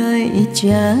tay lại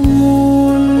cha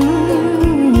muôn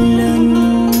lần,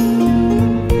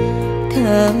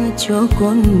 tha cho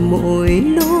con mỗi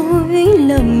lỗi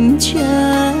lầm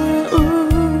cha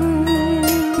ơi.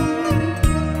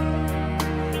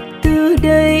 Từ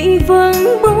đây vắng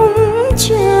bóng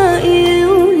cha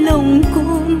yêu, lòng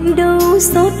con đau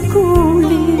xót cô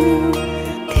liêu,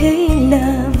 thế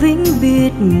là vĩnh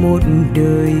biệt một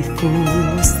đời phù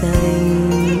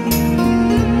sanh.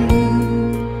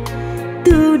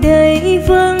 Từ đây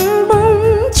vắng bóng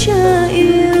cha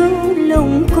yêu,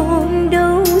 lòng con đau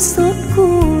xót khô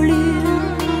liêu,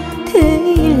 thế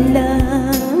là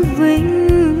vĩnh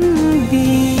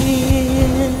viễn.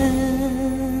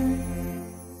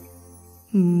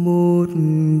 Một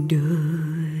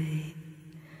đời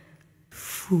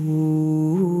phủ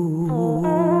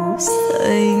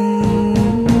xanh.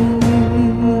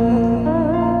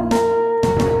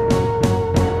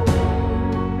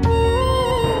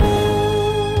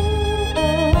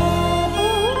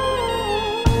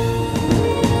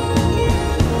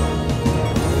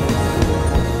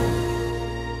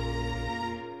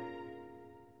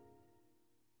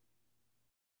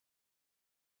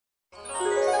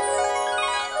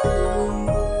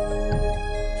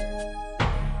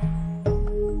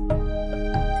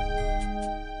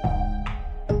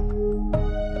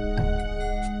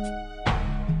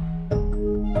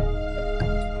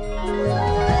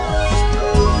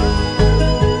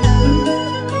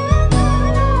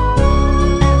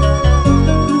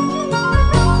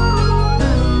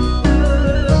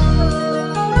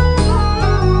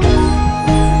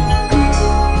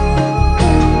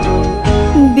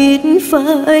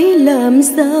 Phải làm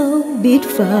sao, biết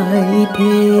phải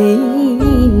thế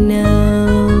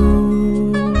nào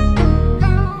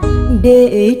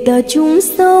để ta chung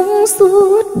sống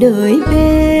suốt đời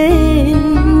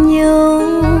bên nhau.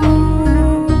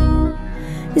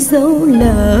 Dẫu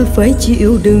là phải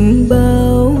chịu đựng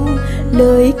bao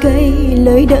lời cay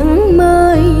lời đắng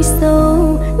mai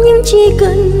sau, nhưng chỉ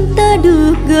cần ta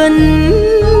được gần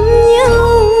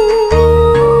nhau.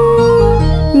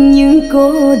 Nhưng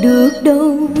có được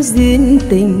đâu duyên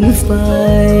tình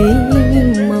phải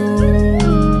màu,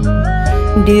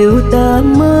 điều ta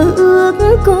mơ ước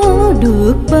có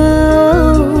được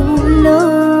bao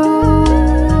lâu.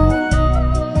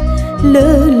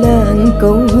 Lỡ làng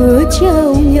câu hứa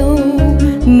trao nhau,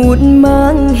 muộn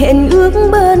màng hẹn ước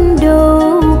ban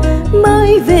đầu,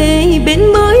 mai về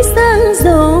bên mới sang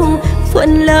giàu, phận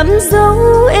làm dấu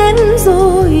em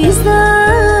rồi ra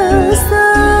sao.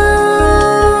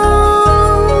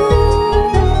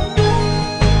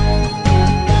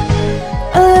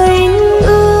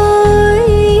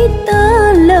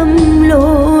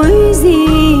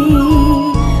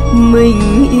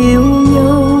 Mình yêu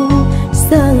nhau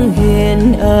sang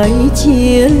hẹn ai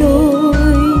chia lối,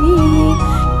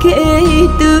 kể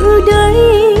từ đây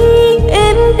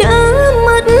em đã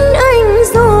mất anh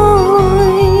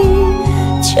rồi.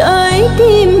 Trái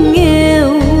tim nghèo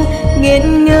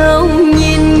nghẹn ngào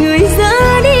nhìn người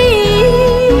ra đi.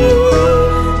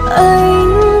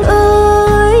 Anh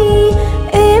ơi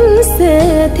em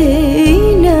sẽ thế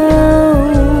nào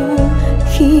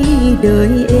khi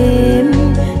đời em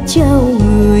trao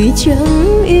người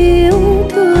chẳng yêu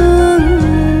thương?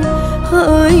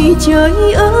 Hỡi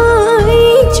trời ơi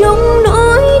trong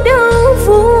nỗi đau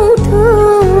vô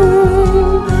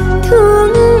thương,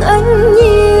 thương anh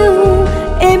nhiều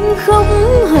em không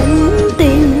hận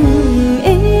tình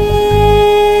em.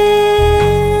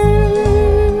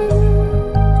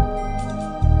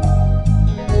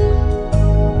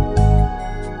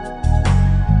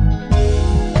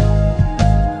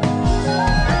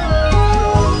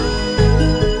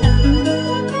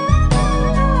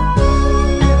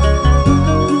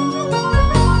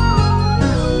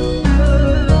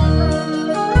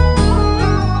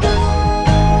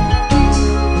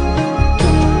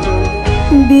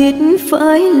 Biết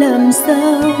phải làm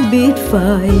sao, biết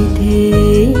phải thế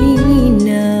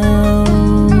nào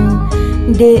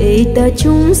để ta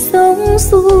chung sống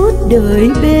suốt đời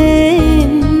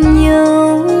bên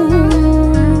nhau.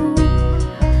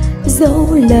 Dẫu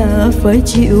là phải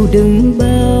chịu đựng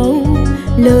bao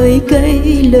lời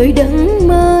cay lời đắng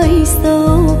mai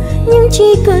sau, nhưng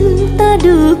chỉ cần ta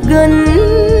được gần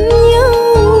nhau.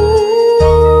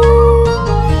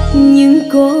 Nhưng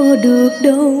có được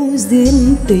đâu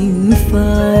duyên tình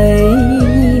phải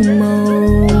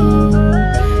màu,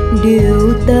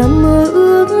 điều ta mơ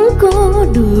ước có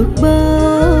được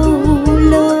bao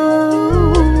lâu.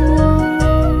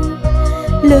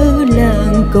 Lỡ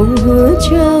làng câu hứa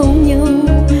trao nhau,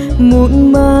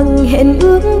 muộn màng hẹn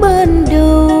ước ban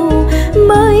đầu,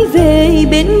 mai về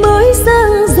bên mới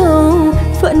sang giàu,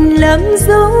 phận làm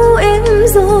dấu em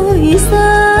rồi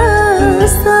xa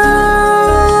sao.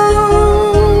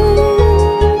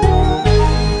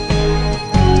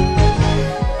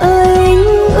 Anh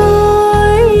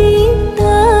ơi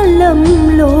ta lầm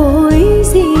lỗi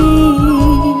gì,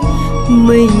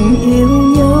 mình yêu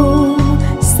nhau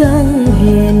sang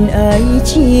hẹn ai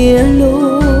chia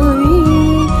lối.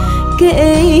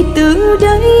 Kể từ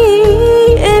đây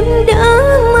em đã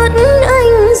mất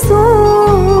anh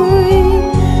rồi.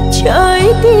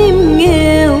 Trái tim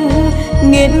nghèo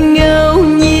nghẹn ngào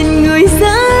nhìn người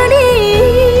ra đi.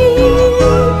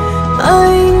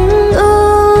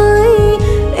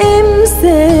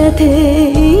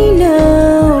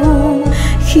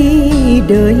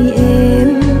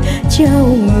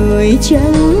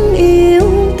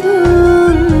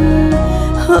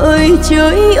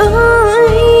 trời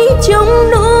ơi, trong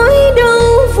nỗi đau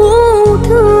vô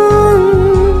thương,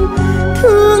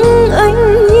 thương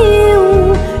anh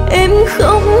nhiều em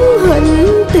khóc hận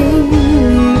tình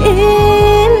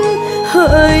em.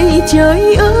 Hỡi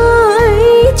trời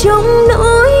ơi, trong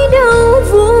nỗi đau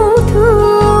vô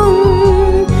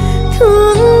thương,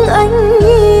 thương anh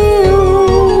nhiều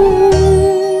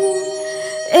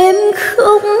em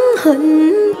khóc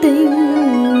hận tình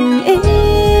em.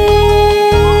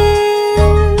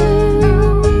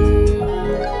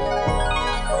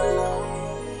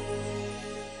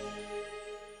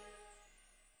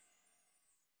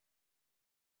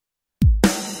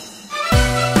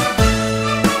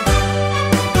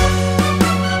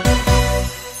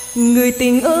 Người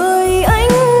tình ơi, anh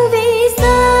vì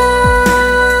sao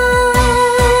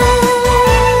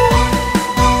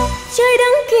trái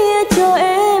đắng kia cho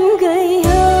em gầy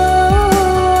hao,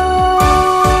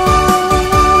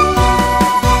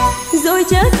 rồi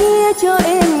trái kia cho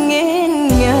em nghẹn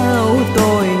ngào.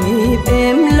 Tội nghiệp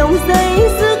em lòng dây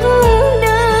dứt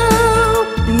đau,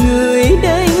 người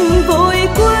đành vội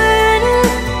quên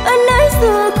ân ái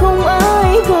xưa không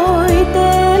ai gọi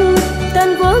tên,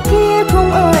 tan vỡ kia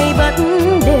không ai bắt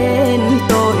đền.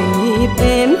 Tội nghiệp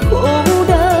em khổ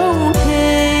đau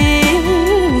thế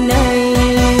này.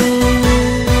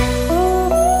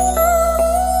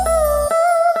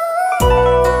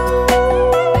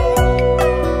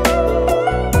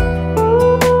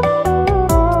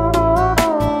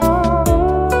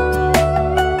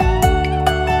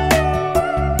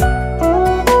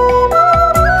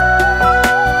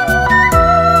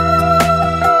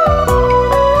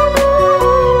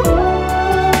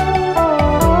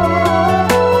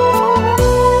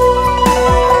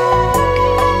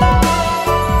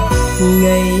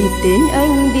 Ngày tên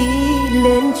anh đi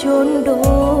lên chốn đô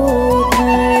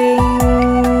thành,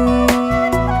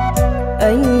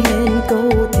 anh hẹn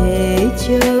câu thề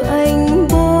chờ anh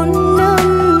 4 năm.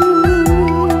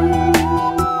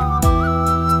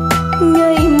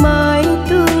 Ngày mai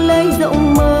tương lai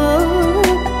rộng mở,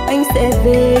 anh sẽ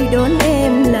về đón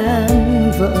em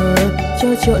làm vợ, cho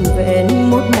trọn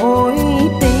vẹn một mối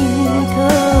tình thơ.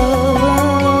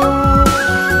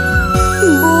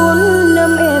 4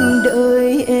 năm em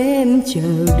đợi em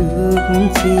chờ được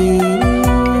chi,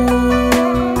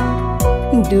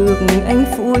 được anh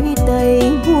phủi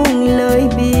tay buông lời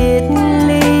biệt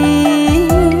ly,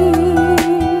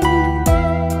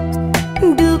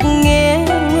 được nghe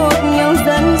ngọt ngào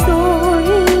gian dối,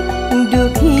 được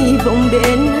hy vọng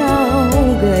đến hao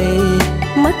gầy,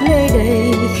 mắt lê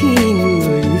đầy khi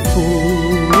người phụ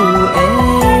em.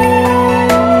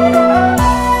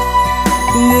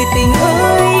 Người tình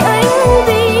ơi, anh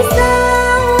vì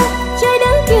sao trái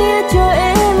đắng kia cho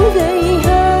em gầy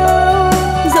hao,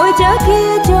 rồi trái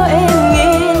kia cho em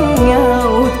nghẹn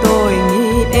ngào.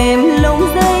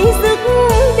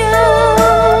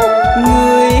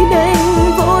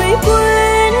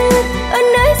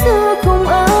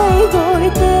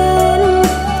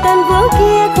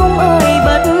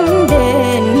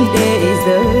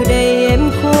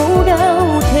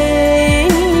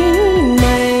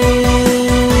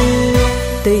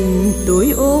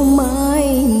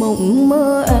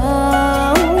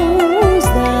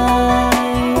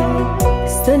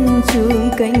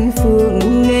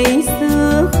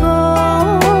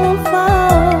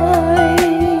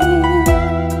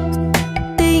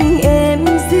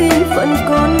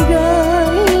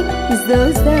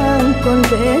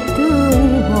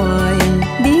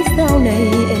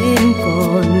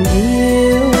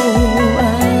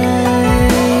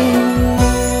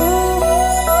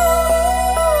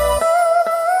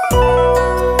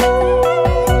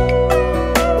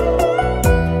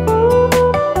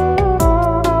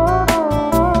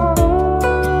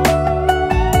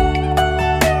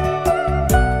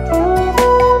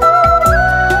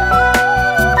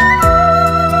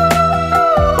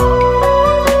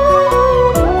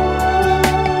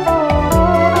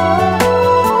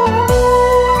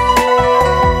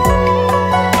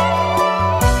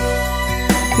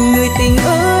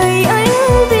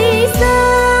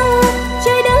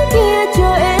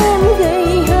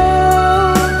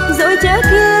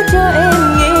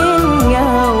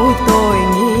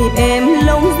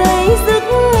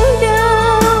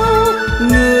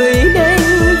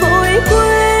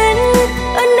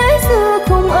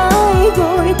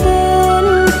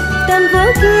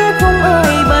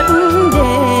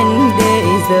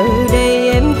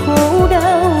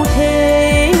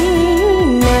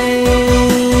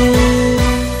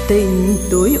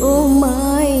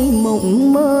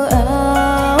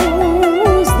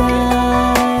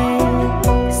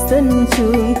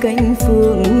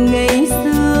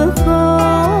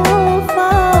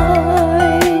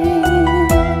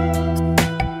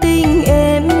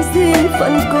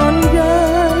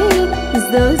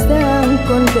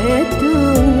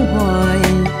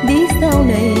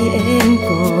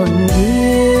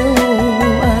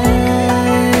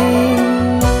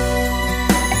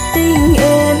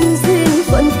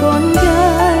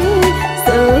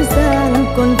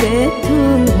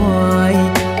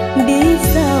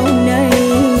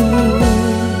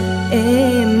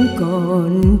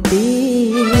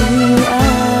 tình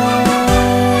ai.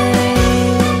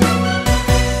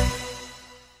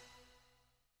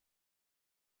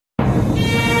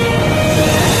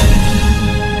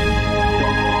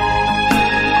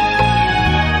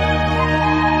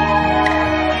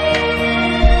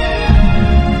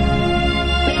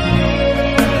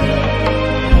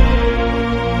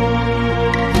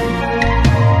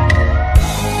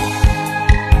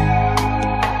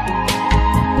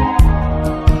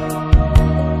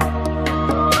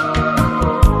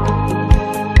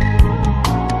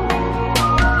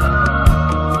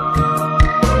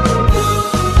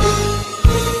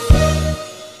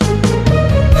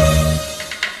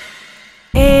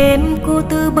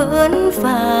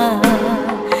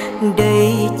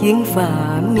 Đây chuyến phà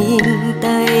miền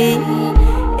Tây,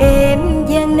 em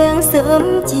gian nan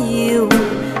sớm chiều,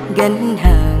 gánh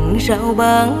hàng rau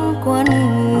bán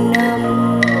quanh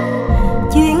năm.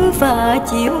 Chuyến phà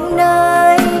chiều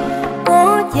nay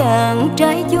có chàng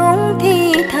trai chốn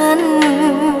thi thanh,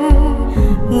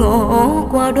 ngõ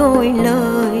qua đôi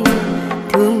lời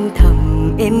thương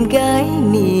thầm em gái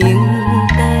miền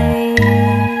Tây.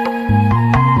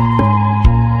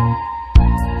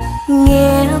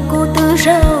 Nghe cô tư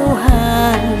rao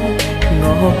hàn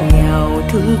ngọt ngào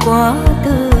thương quá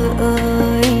tư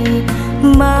ơi,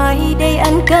 mai đây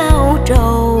anh cao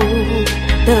trầu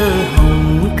tơ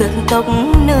hồng cận tóc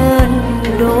nên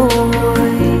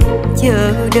đôi.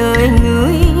 Chờ đợi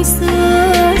người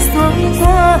xưa xuân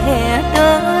qua hè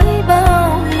tới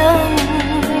bao lần,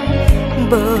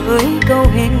 bởi câu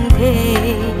hẹn thề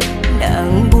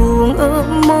đang buông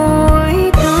ôm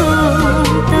môi tương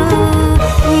tư.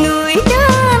 Người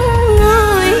đến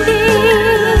người đi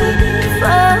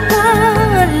phá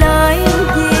qua lại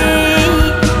về,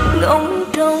 ngóng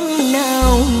trông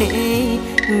nào nề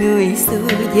người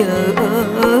xưa giờ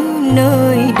ở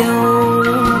nơi đâu.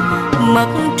 Mặt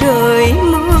trời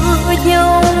mưa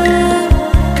giông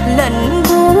lạnh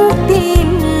buốt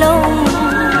tim lòng,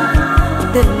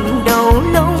 tình đầu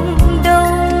lòng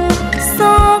đông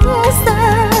xót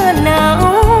xa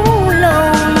não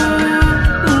lòng.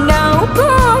 Nào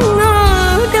có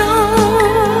ngờ đâu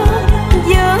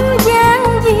dở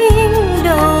dáng duyên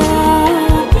đầu,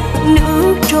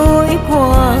 nước trôi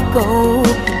qua cầu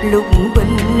lúc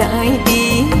bình ai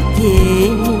biết về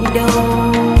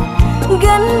đâu.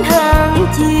 Gánh hàng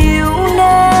chiều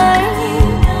nay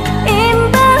em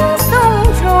bán xong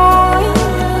rồi,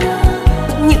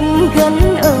 những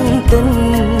gánh ân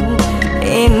tình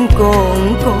em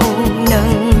còn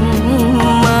nặng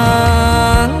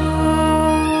mang.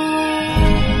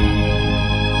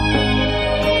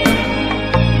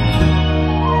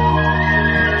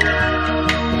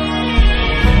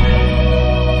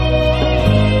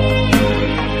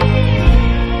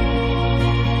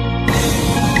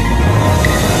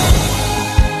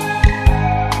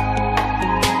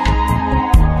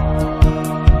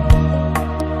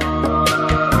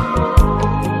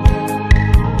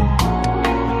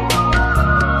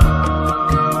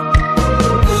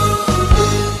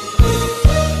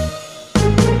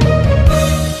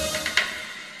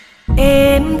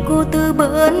 Cô tư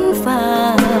bến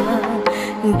phà,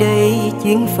 đây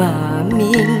chuyến phà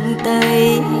miền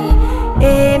Tây,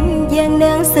 em gian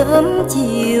nan sớm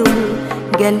chiều,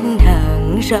 gánh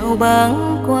hàng rau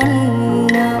bán quanh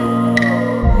năm.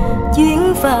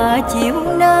 Chuyến phà chiều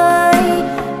nay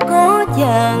có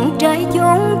chàng trai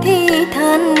chốn thi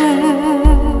thanh,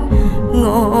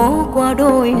 ngõ qua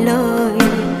đôi lời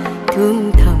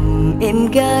thương thầm em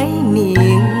gái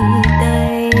miền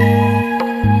Tây.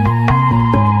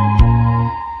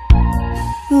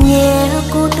 Nghe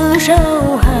cô tư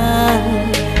rao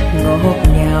hàn ngọt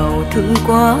ngào thương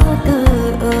quá tư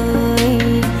ơi,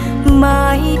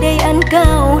 mai đây anh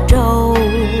cao trầu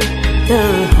tơ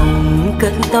hồng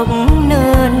cận tóc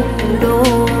nên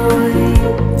đôi.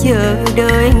 Chờ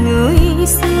đợi người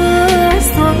xưa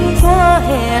xuân qua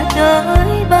hè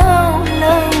tới bao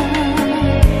lần,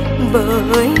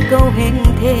 bởi câu hẹn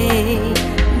thề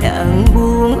đang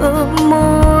buông ôm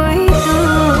môi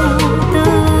tương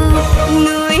tư.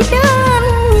 Người đến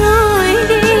người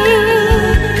đi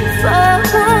phá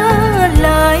qua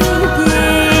lại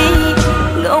về,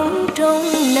 ngóng trông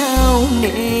nào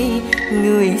nề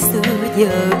người xưa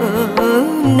giờ ở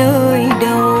nơi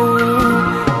đâu.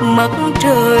 Mặt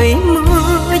trời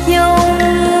mưa giông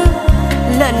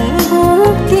lạnh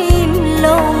buốt tim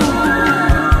lòng,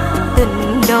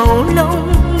 tình đầu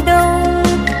lòng đông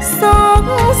xót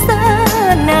xa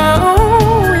não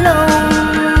lòng.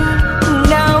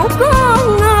 Nào có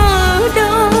ngờ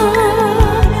đâu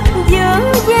dở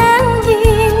dáng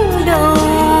duyên đầu,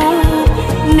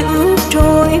 nước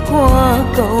trôi qua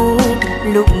cầu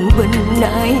lúc bình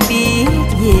ai ai biết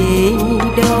về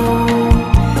đâu.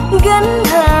 Gánh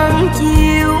hàng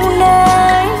chiều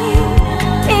nay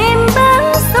em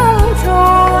bán xong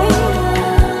rồi,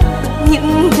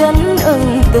 những gánh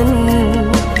ân tình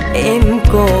em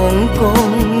còn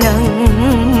nặng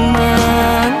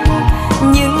mang.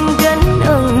 Những gánh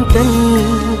ân tình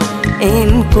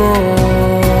em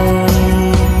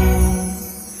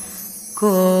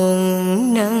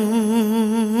còn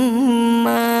nặng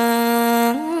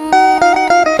mang.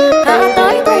 Hạ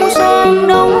tới thu son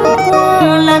đông qua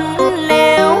lạnh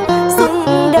lẽo,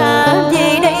 xuân đã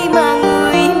về đây mà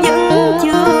người vẫn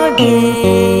chưa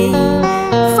về.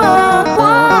 Pha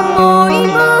qua mỗi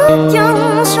bước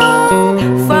chân son,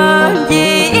 pha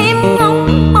vì em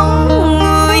ngóng mong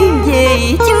người về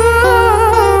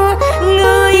chưa.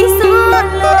 Người xưa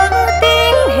lỡ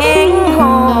tiếng hẹn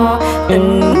hò,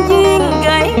 tình duyên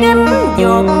gái gánh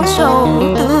giọt sầu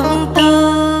tương tư.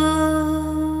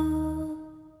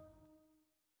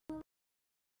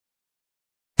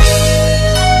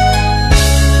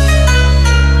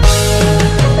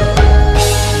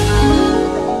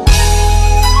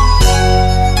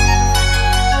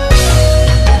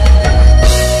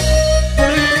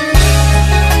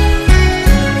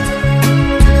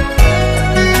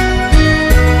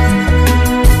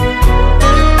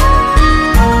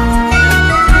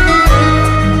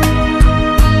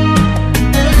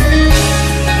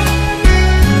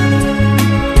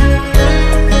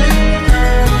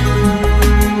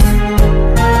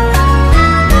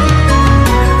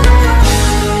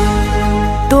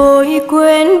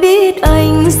 Quên biết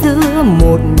anh giữa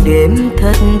một đêm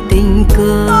thật tình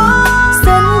cờ,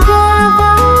 sân ga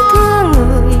vắng thương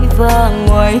người và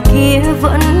ngoài kia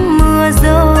vẫn mưa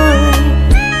rơi.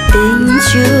 Tình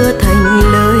chưa thành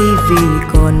lời vì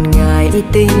còn ngại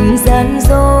tình gian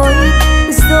dối,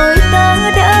 rồi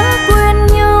ta đã quên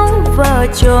nhau và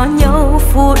cho nhau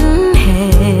phút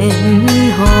hẹn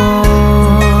hò.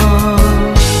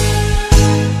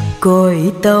 Còi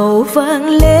tàu vang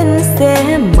lên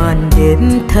xe màn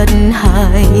đêm thật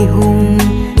hài hùng,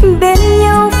 bên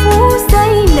nhau phút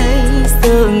giây này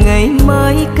sợ ngày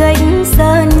mai cách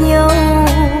xa nhau.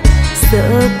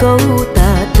 Sợ câu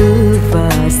tà tư và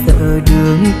sợ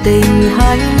đường tình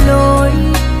hai lối,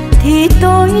 thì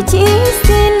tôi chỉ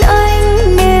xin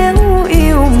anh nếu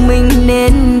yêu mình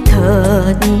nên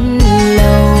thật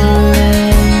lâu.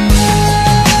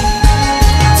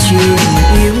 Chuyện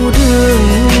yêu đương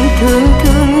thương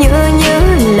thương nhớ nhớ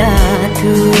là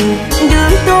thường,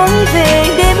 đường tôi về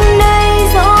đêm nay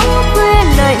gió khuya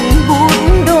lạnh buốt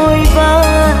đôi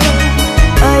vai.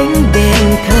 Anh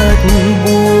bèn thật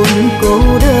buồn, cô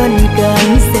đơn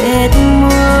càng rét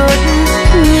mướt,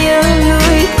 nhớ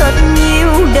người thật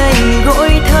nhiều đành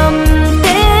gọi thầm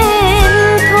tên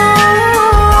thôi.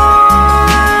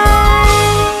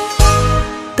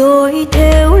 Tôi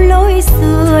theo lối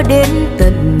xưa đến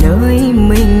tận nơi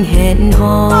mình hẹn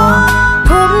hò.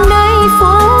 Hôm nay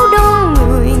phố đông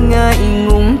người ngại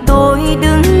ngùng, tôi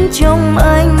đứng trong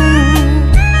anh.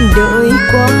 Đợi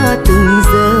qua từng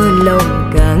giờ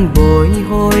lòng càng bồi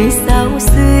hồi sao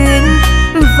xuyên,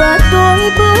 và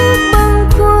tôi bước bâng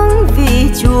khuâng vì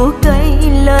chua cay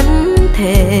lẫn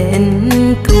thẹn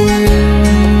thùng.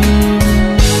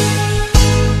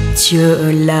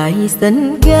 Trở lại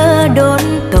sân ga đón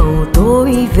tàu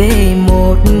tôi về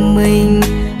một mình,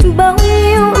 bao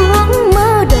nhiêu ước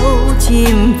mơ đầu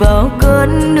chìm vào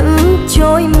cơn nước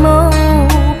trôi mau.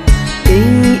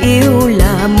 Tình yêu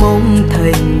là mộng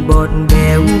thành bọt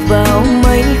bèo vào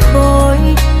mây khói,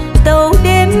 tàu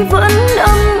đêm vẫn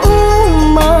âm u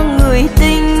mà người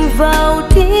tình vào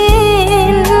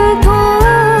thiên thôi.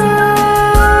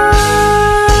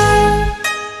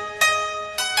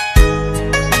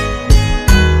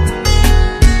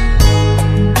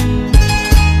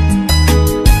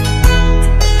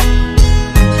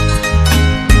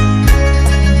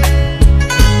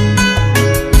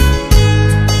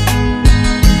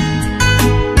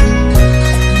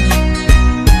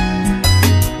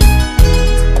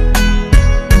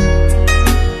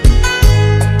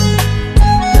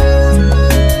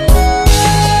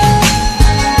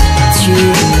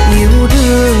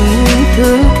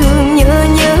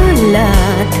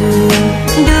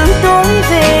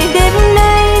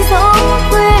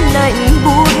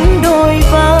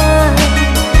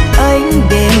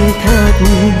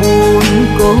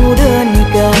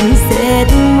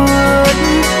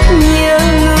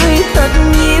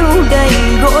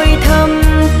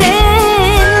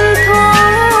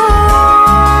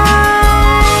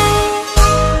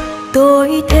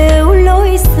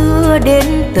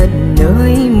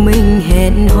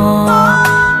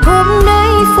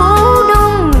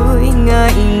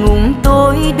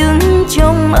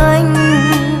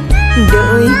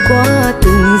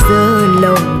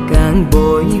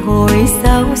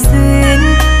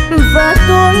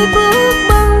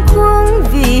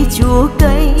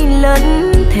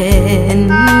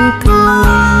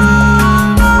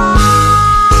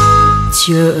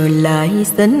 Trở lại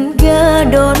sân ga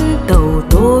đón tàu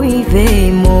tôi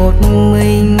về một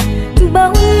mình,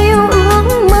 bao nhiêu ước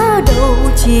mơ đầu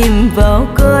chìm vào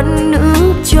cơn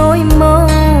nước trôi mau.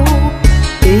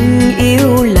 Tình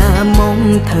yêu là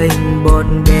mong thành bọt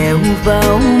bèo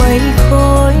vào mây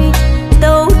khói,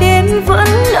 tàu đêm vẫn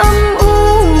âm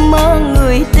u mà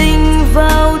người tình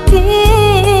vào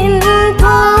thiên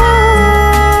thôi.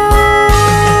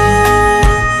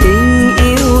 Tình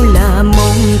yêu là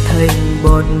mong thành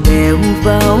bọt bèo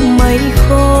vào mây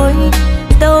khói,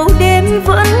 tàu đêm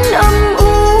vẫn âm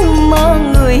u mà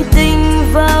người tình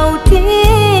vào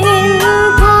thiên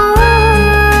thôi.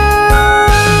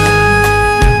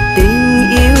 Tình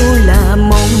yêu là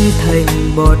mong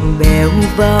thành bọt bèo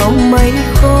vào mây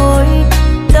khói,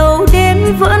 tàu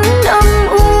đêm vẫn âm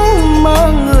u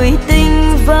mà người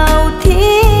tình vào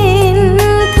thiên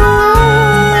thôi.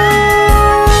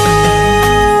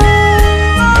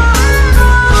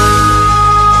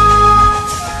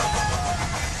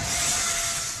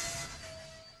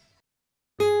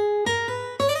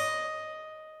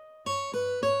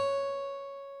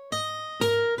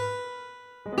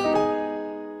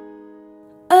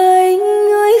 Anh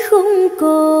ơi không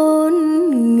còn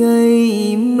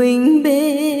ngày mình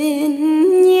bên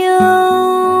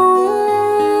nhau,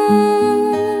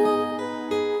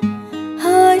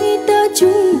 hai ta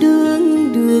chung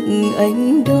đường được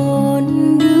anh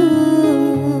đón đưa.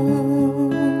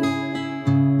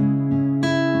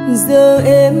 Giờ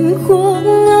em khoác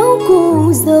áo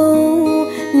cô dâu,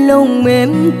 lòng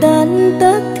em tan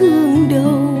tác thương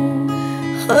đau.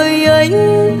 Hỡi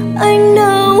anh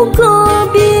nào có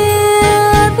biết,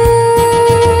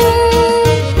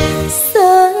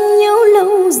 xa nhau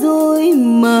lâu rồi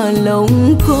mà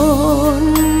lòng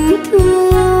còn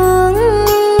thương.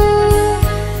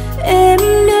 Em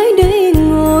nơi đây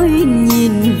ngồi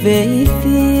nhìn về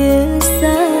phía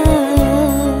xa,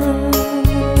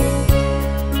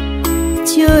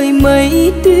 trời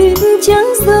mây tuyết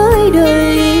trắng rơi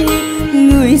đầy,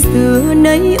 người xưa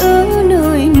nay ở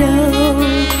nơi nào,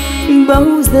 bao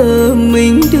giờ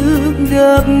mình được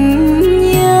gặp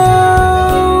nhau.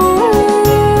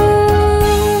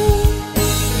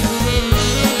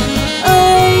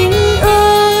 Anh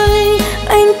ơi,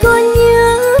 anh có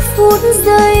nhớ phút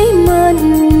giây mặn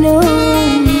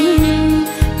nồng,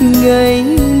 ngày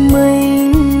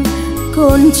mình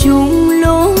còn chung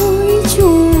lối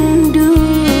chung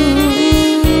đường.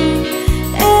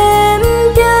 Em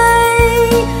đây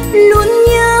luôn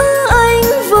nhớ anh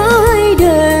với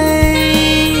đầy,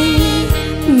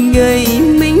 ngày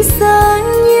mình xa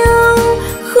nhau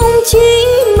không chỉ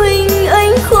mình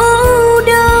anh khổ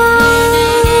đau.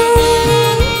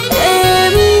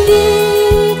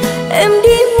 Em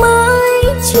đi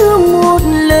mãi chưa một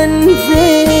lần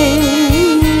về,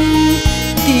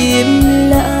 tìm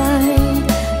lại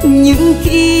những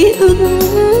ký ức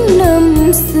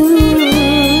năm xưa.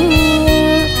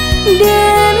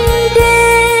 Đêm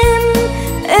đêm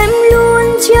em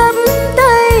luôn chắp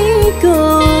tay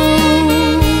cầu,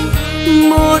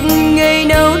 một ngày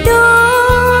nào đó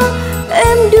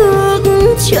em được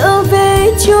trở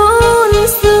về chốn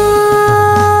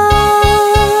xưa.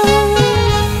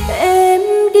 Em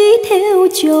đi theo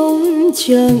chồng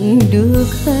chẳng được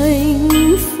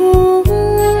hạnh phúc,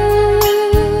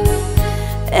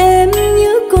 em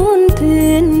như con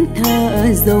thuyền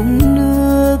thả dòng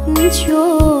nước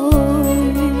trôi,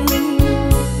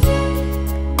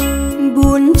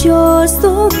 buồn cho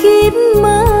số kiếp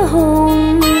má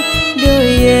hồng.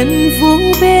 Đời em vô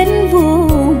bên vô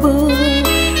bờ,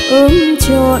 ôm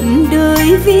trọn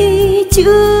đời vì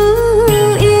chữ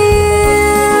yêu.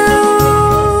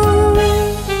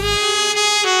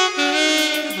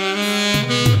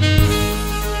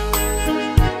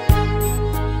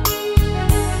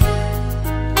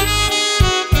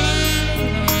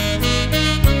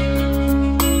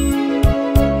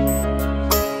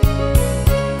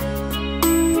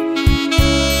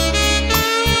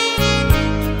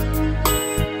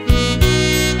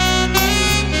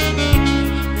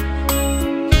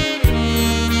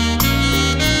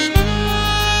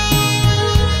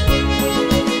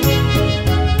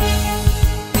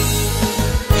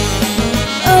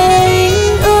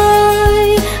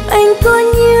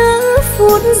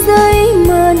 Giây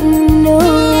mặn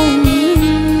nồng,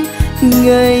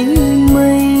 ngày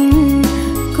mình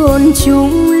còn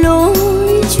chung lối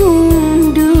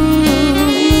chung đường.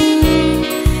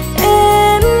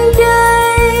 Em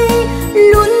đây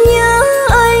luôn nhớ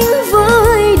anh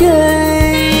với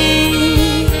đầy,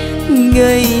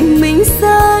 ngày mình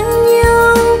xa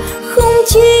nhau không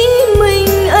chỉ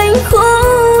mình anh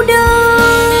khổ đau.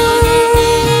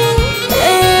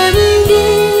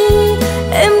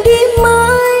 Em đi mãi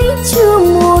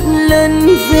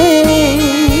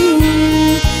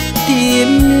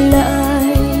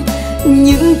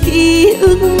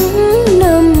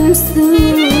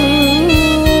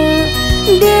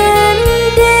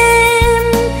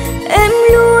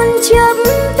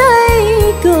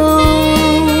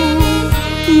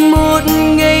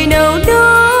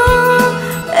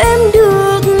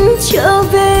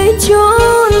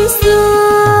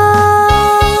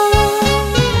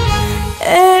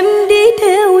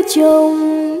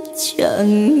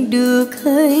được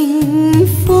hạnh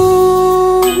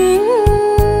phúc.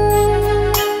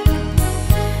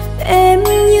 Em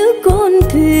như con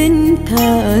thuyền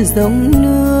thả dòng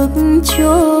nước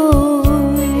trôi,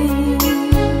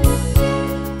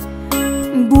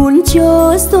 buồn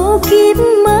cho số kiếp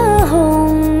má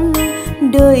hồng,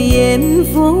 đời em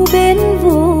vô bên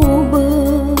vô bờ,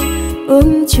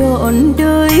 ôm trọn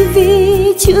đời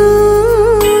vì chữ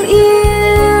yêu.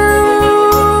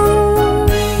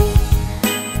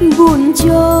 Buồn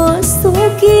cho số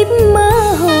kiếp má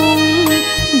hồng,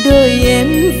 đời em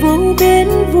vô bên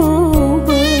vô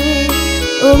bờ,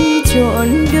 ôm trọn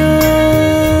đời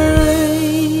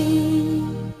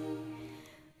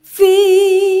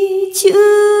vì chữ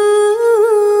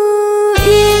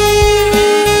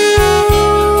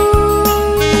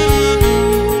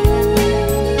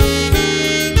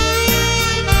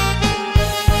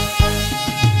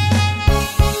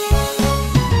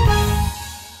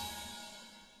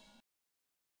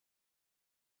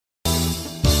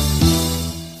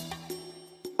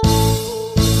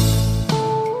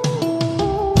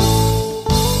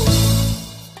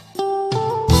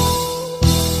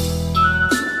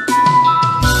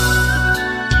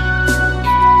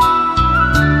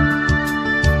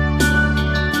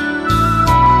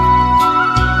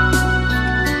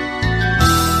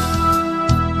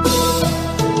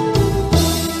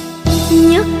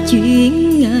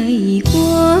chuyện ngày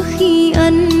qua khi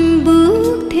anh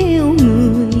bước theo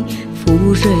người phụ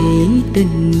rẫy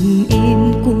tình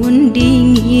em cuốn đi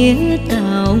nghĩa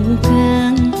tào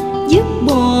khang, dứt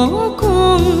bỏ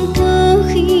con thơ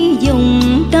khi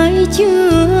vòng tay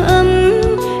chưa ấm.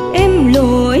 Em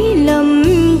lỗi lầm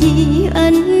vì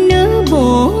anh nỡ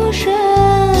bỏ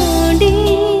ra đi,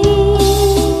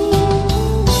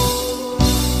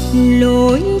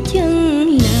 lỗi chẳng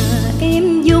là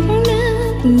em dốc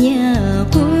nhà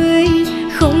quê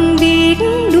không biết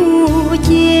đua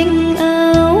chen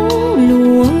áo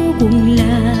lụa quần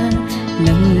là,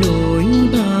 lầm lỗi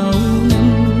bao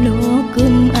năm lo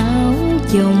cơm áo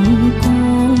chồng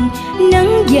con.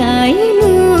 Nắng dãi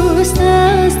mưa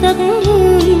xa sắc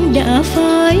hương đã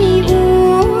phai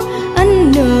úa,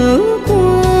 anh nỡ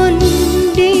quên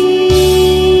đi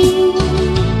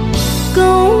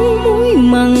câu muối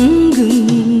mặn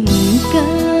gừng cay.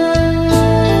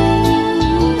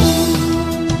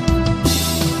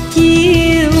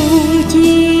 Chiều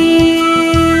chiều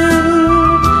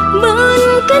bên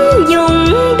cánh đồng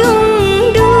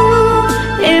đông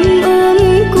đưa, em ôm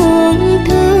con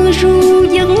thơ ru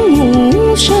giấc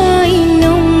ngủ say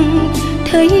nồng,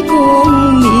 thấy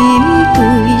con mỉm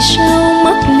cười sao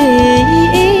mắt lệ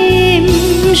em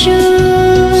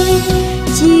rơi.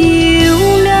 Chiều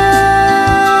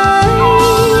nay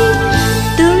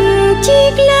từng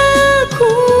chiếc lá khô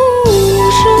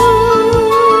rơi,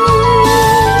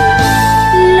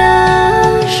 lá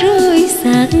rơi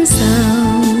sát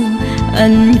sao,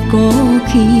 anh có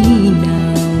khi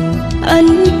nào,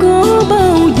 anh có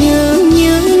bao giờ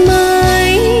nhớ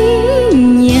mãi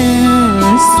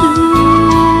nhà xưa.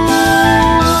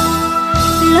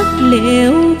 Lắc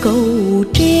lẻo cầu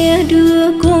tre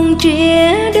đưa con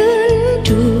trẻ đến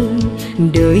trường,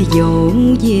 đời dẫu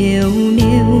dèo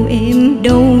neo em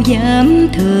đâu dám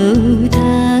thở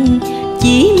than.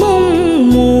 Chỉ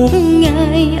mong một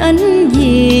ngày anh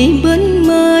về bên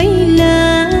mái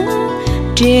lá,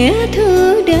 trẻ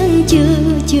thơ đang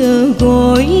chờ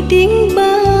gọi tiếng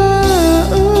ba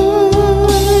ơi.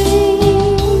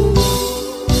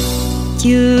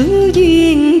 Chữ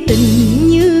duyên tình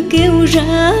như kêu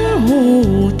rã hồ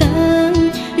tan,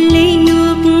 ly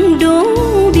nước đổ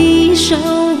đi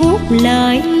sao hút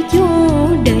lại cho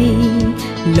đầy.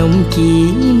 Lòng chỉ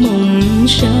mong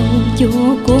sao cho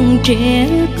con trẻ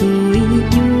cười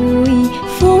vui,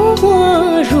 phố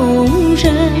hoa rộn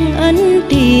ràng anh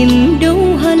tìm đâu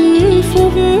hạnh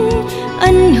phúc.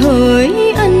 Anh hỡi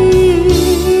anh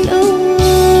ơi,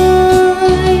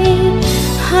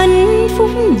 hạnh phúc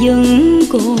vẫn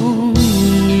còn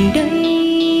đây.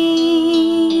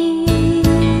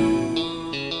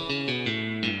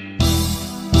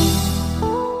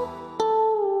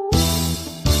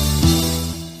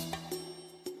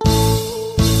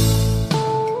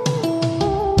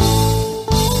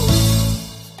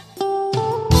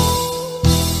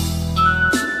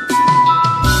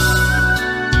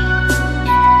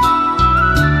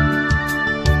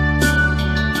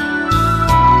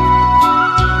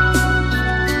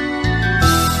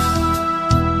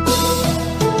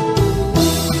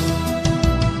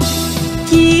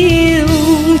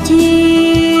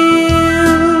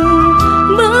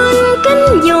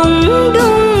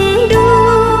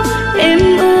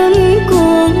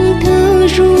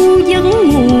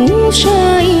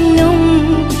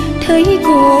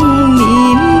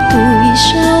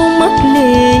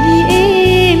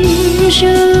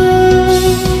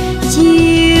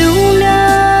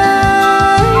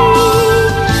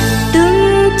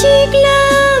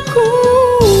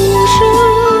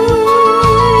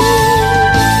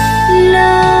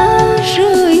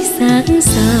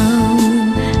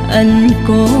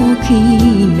 khi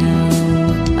nào.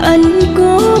 Anh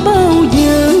có bao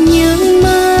giờ nhớ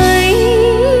mãi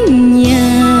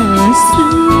nhà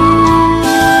xưa,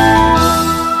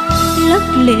 lắc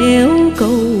lẻo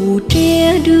cầu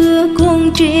tre đưa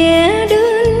con trẻ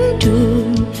đến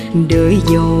trường, đời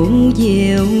dẫu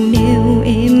dèo neo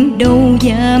em đâu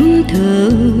dám thở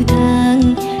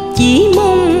than, chỉ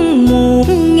mong một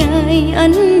ngày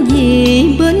anh về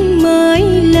bên mái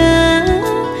lá,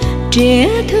 trẻ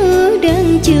thơ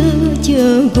đang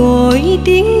chờ gọi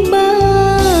tiếng ba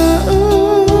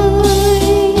ơi.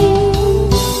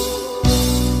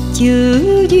 Chữ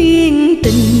duyên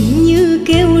tình như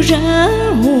kêu rã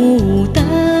hồ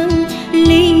tan,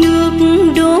 ly nước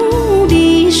đổ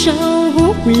đi sao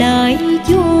hút lại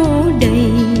cho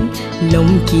đầy,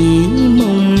 lòng chỉ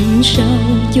mong sao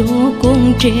cho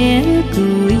con trẻ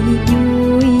cười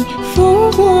vui.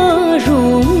 Phố hoa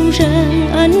rộn ràng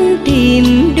anh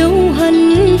tìm đâu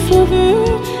hạnh phúc,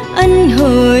 anh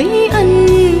hỡi anh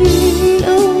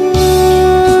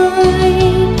ơi,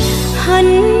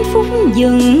 hạnh phúc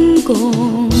vẫn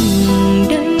còn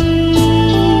đây.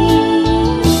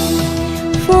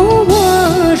 Phố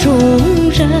hoa rộn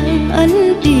ràng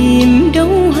anh tìm đâu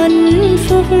hạnh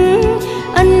phúc,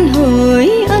 anh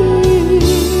hỡi anh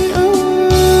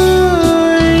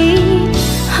ơi,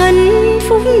 hạnh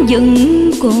phúc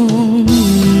vẫn còn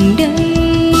đây.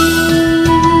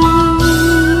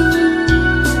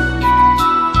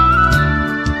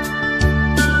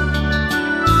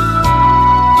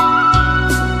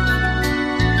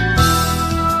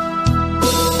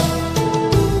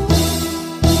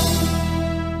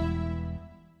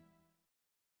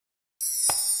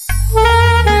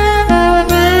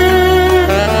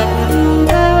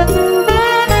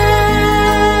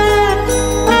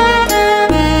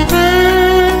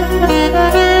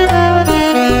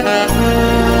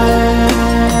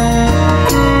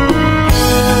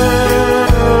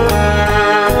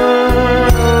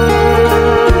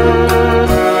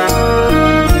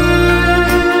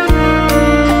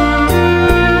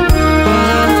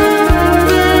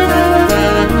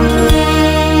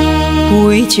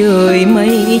 Trời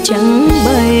mây trắng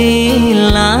bay,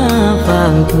 lá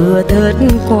vàng thưa thớt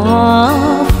quá,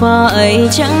 phải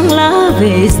trắng lá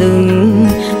về rừng,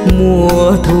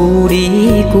 mùa thu đi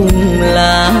cùng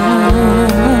lá.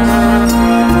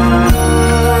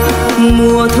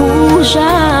 Mùa thu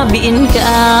ra biển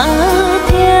cả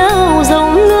theo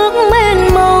dòng nước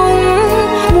mênh mông,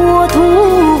 mùa thu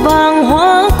vàng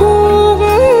hoa cúc,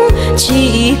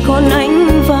 chỉ còn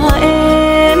anh và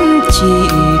em, chỉ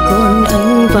còn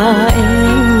anh và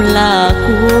em là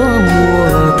của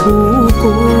mùa thu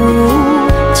cũ,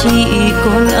 chỉ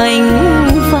còn anh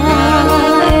và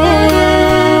em.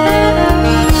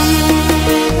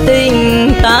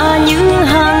 Tình ta như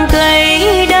hàng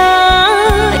cây đá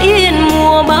yên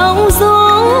mùa bão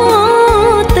gió,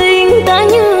 tình ta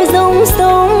như dòng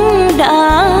sông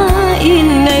đã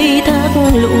yên ngây thác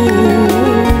lũ,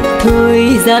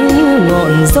 thời gian như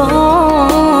ngọn gió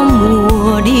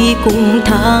mùa đi cùng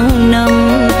tháng năm,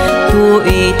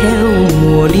 tuổi theo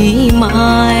mùa đi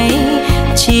mãi,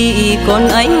 chỉ còn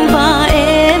anh và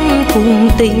em cùng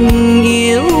tình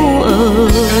yêu ở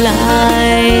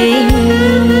lại.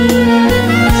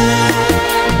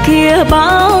 Kia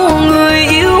bao người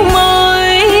yêu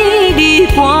mới đi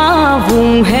qua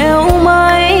vùng heo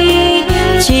may,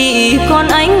 chỉ còn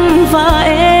anh và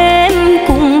em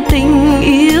cùng tình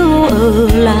yêu ở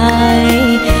lại,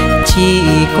 chỉ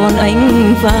còn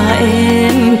anh và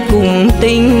em cùng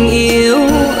tình yêu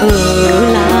ở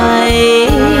lại.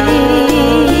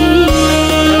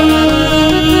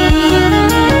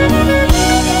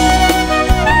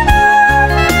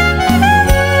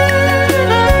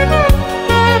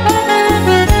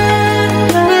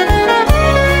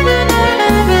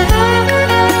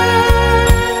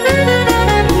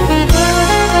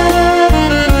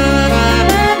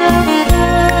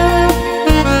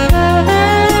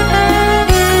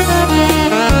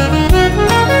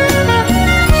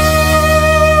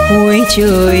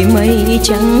 Trời mây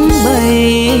trắng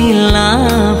bay, lá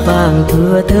vàng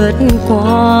thưa thớt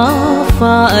quá,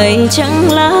 phải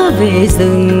trắng lá về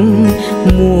rừng,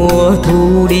 mùa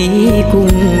thu đi cùng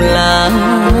lá.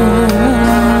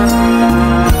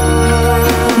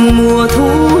 Mùa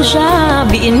thu ra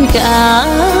biển cả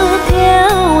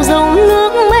theo dòng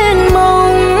nước mênh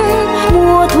mông,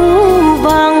 mùa thu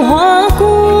vàng hoa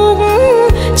cúc,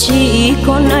 chỉ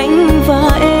còn anh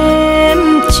và em,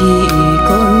 chỉ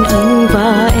còn anh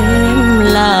và em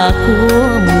là của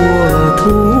mùa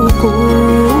thu cũ,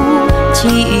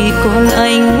 chỉ còn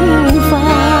anh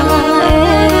và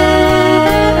em.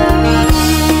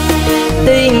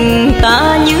 Tình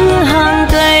ta như hàng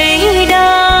cây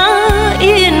đá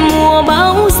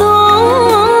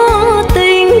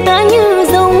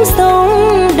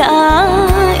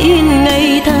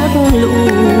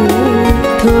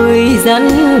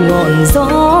ngắn ngọn gió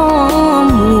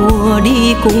mùa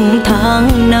đi cùng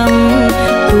tháng năm,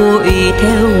 tuổi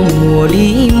theo mùa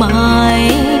đi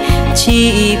mãi.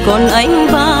 Chỉ còn anh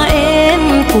và em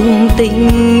cùng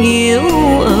tình yêu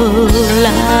ở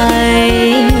lại.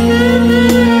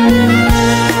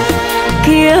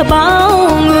 Kia bao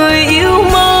người yêu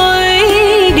mới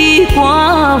đi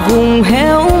qua vùng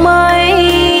heo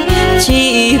may,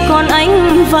 chỉ còn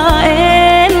anh và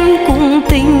em cùng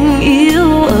tình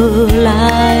yêu ở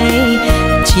lại.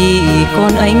 Chỉ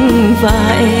còn anh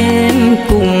và em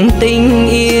cùng tình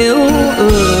yêu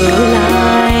ở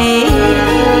lại.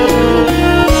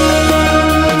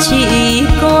 Chỉ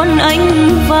còn anh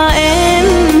và em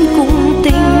cùng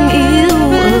tình yêu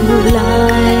ở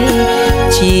lại.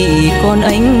 Chỉ còn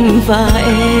anh và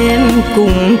em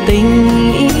cùng tình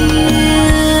yêu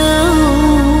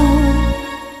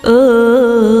ở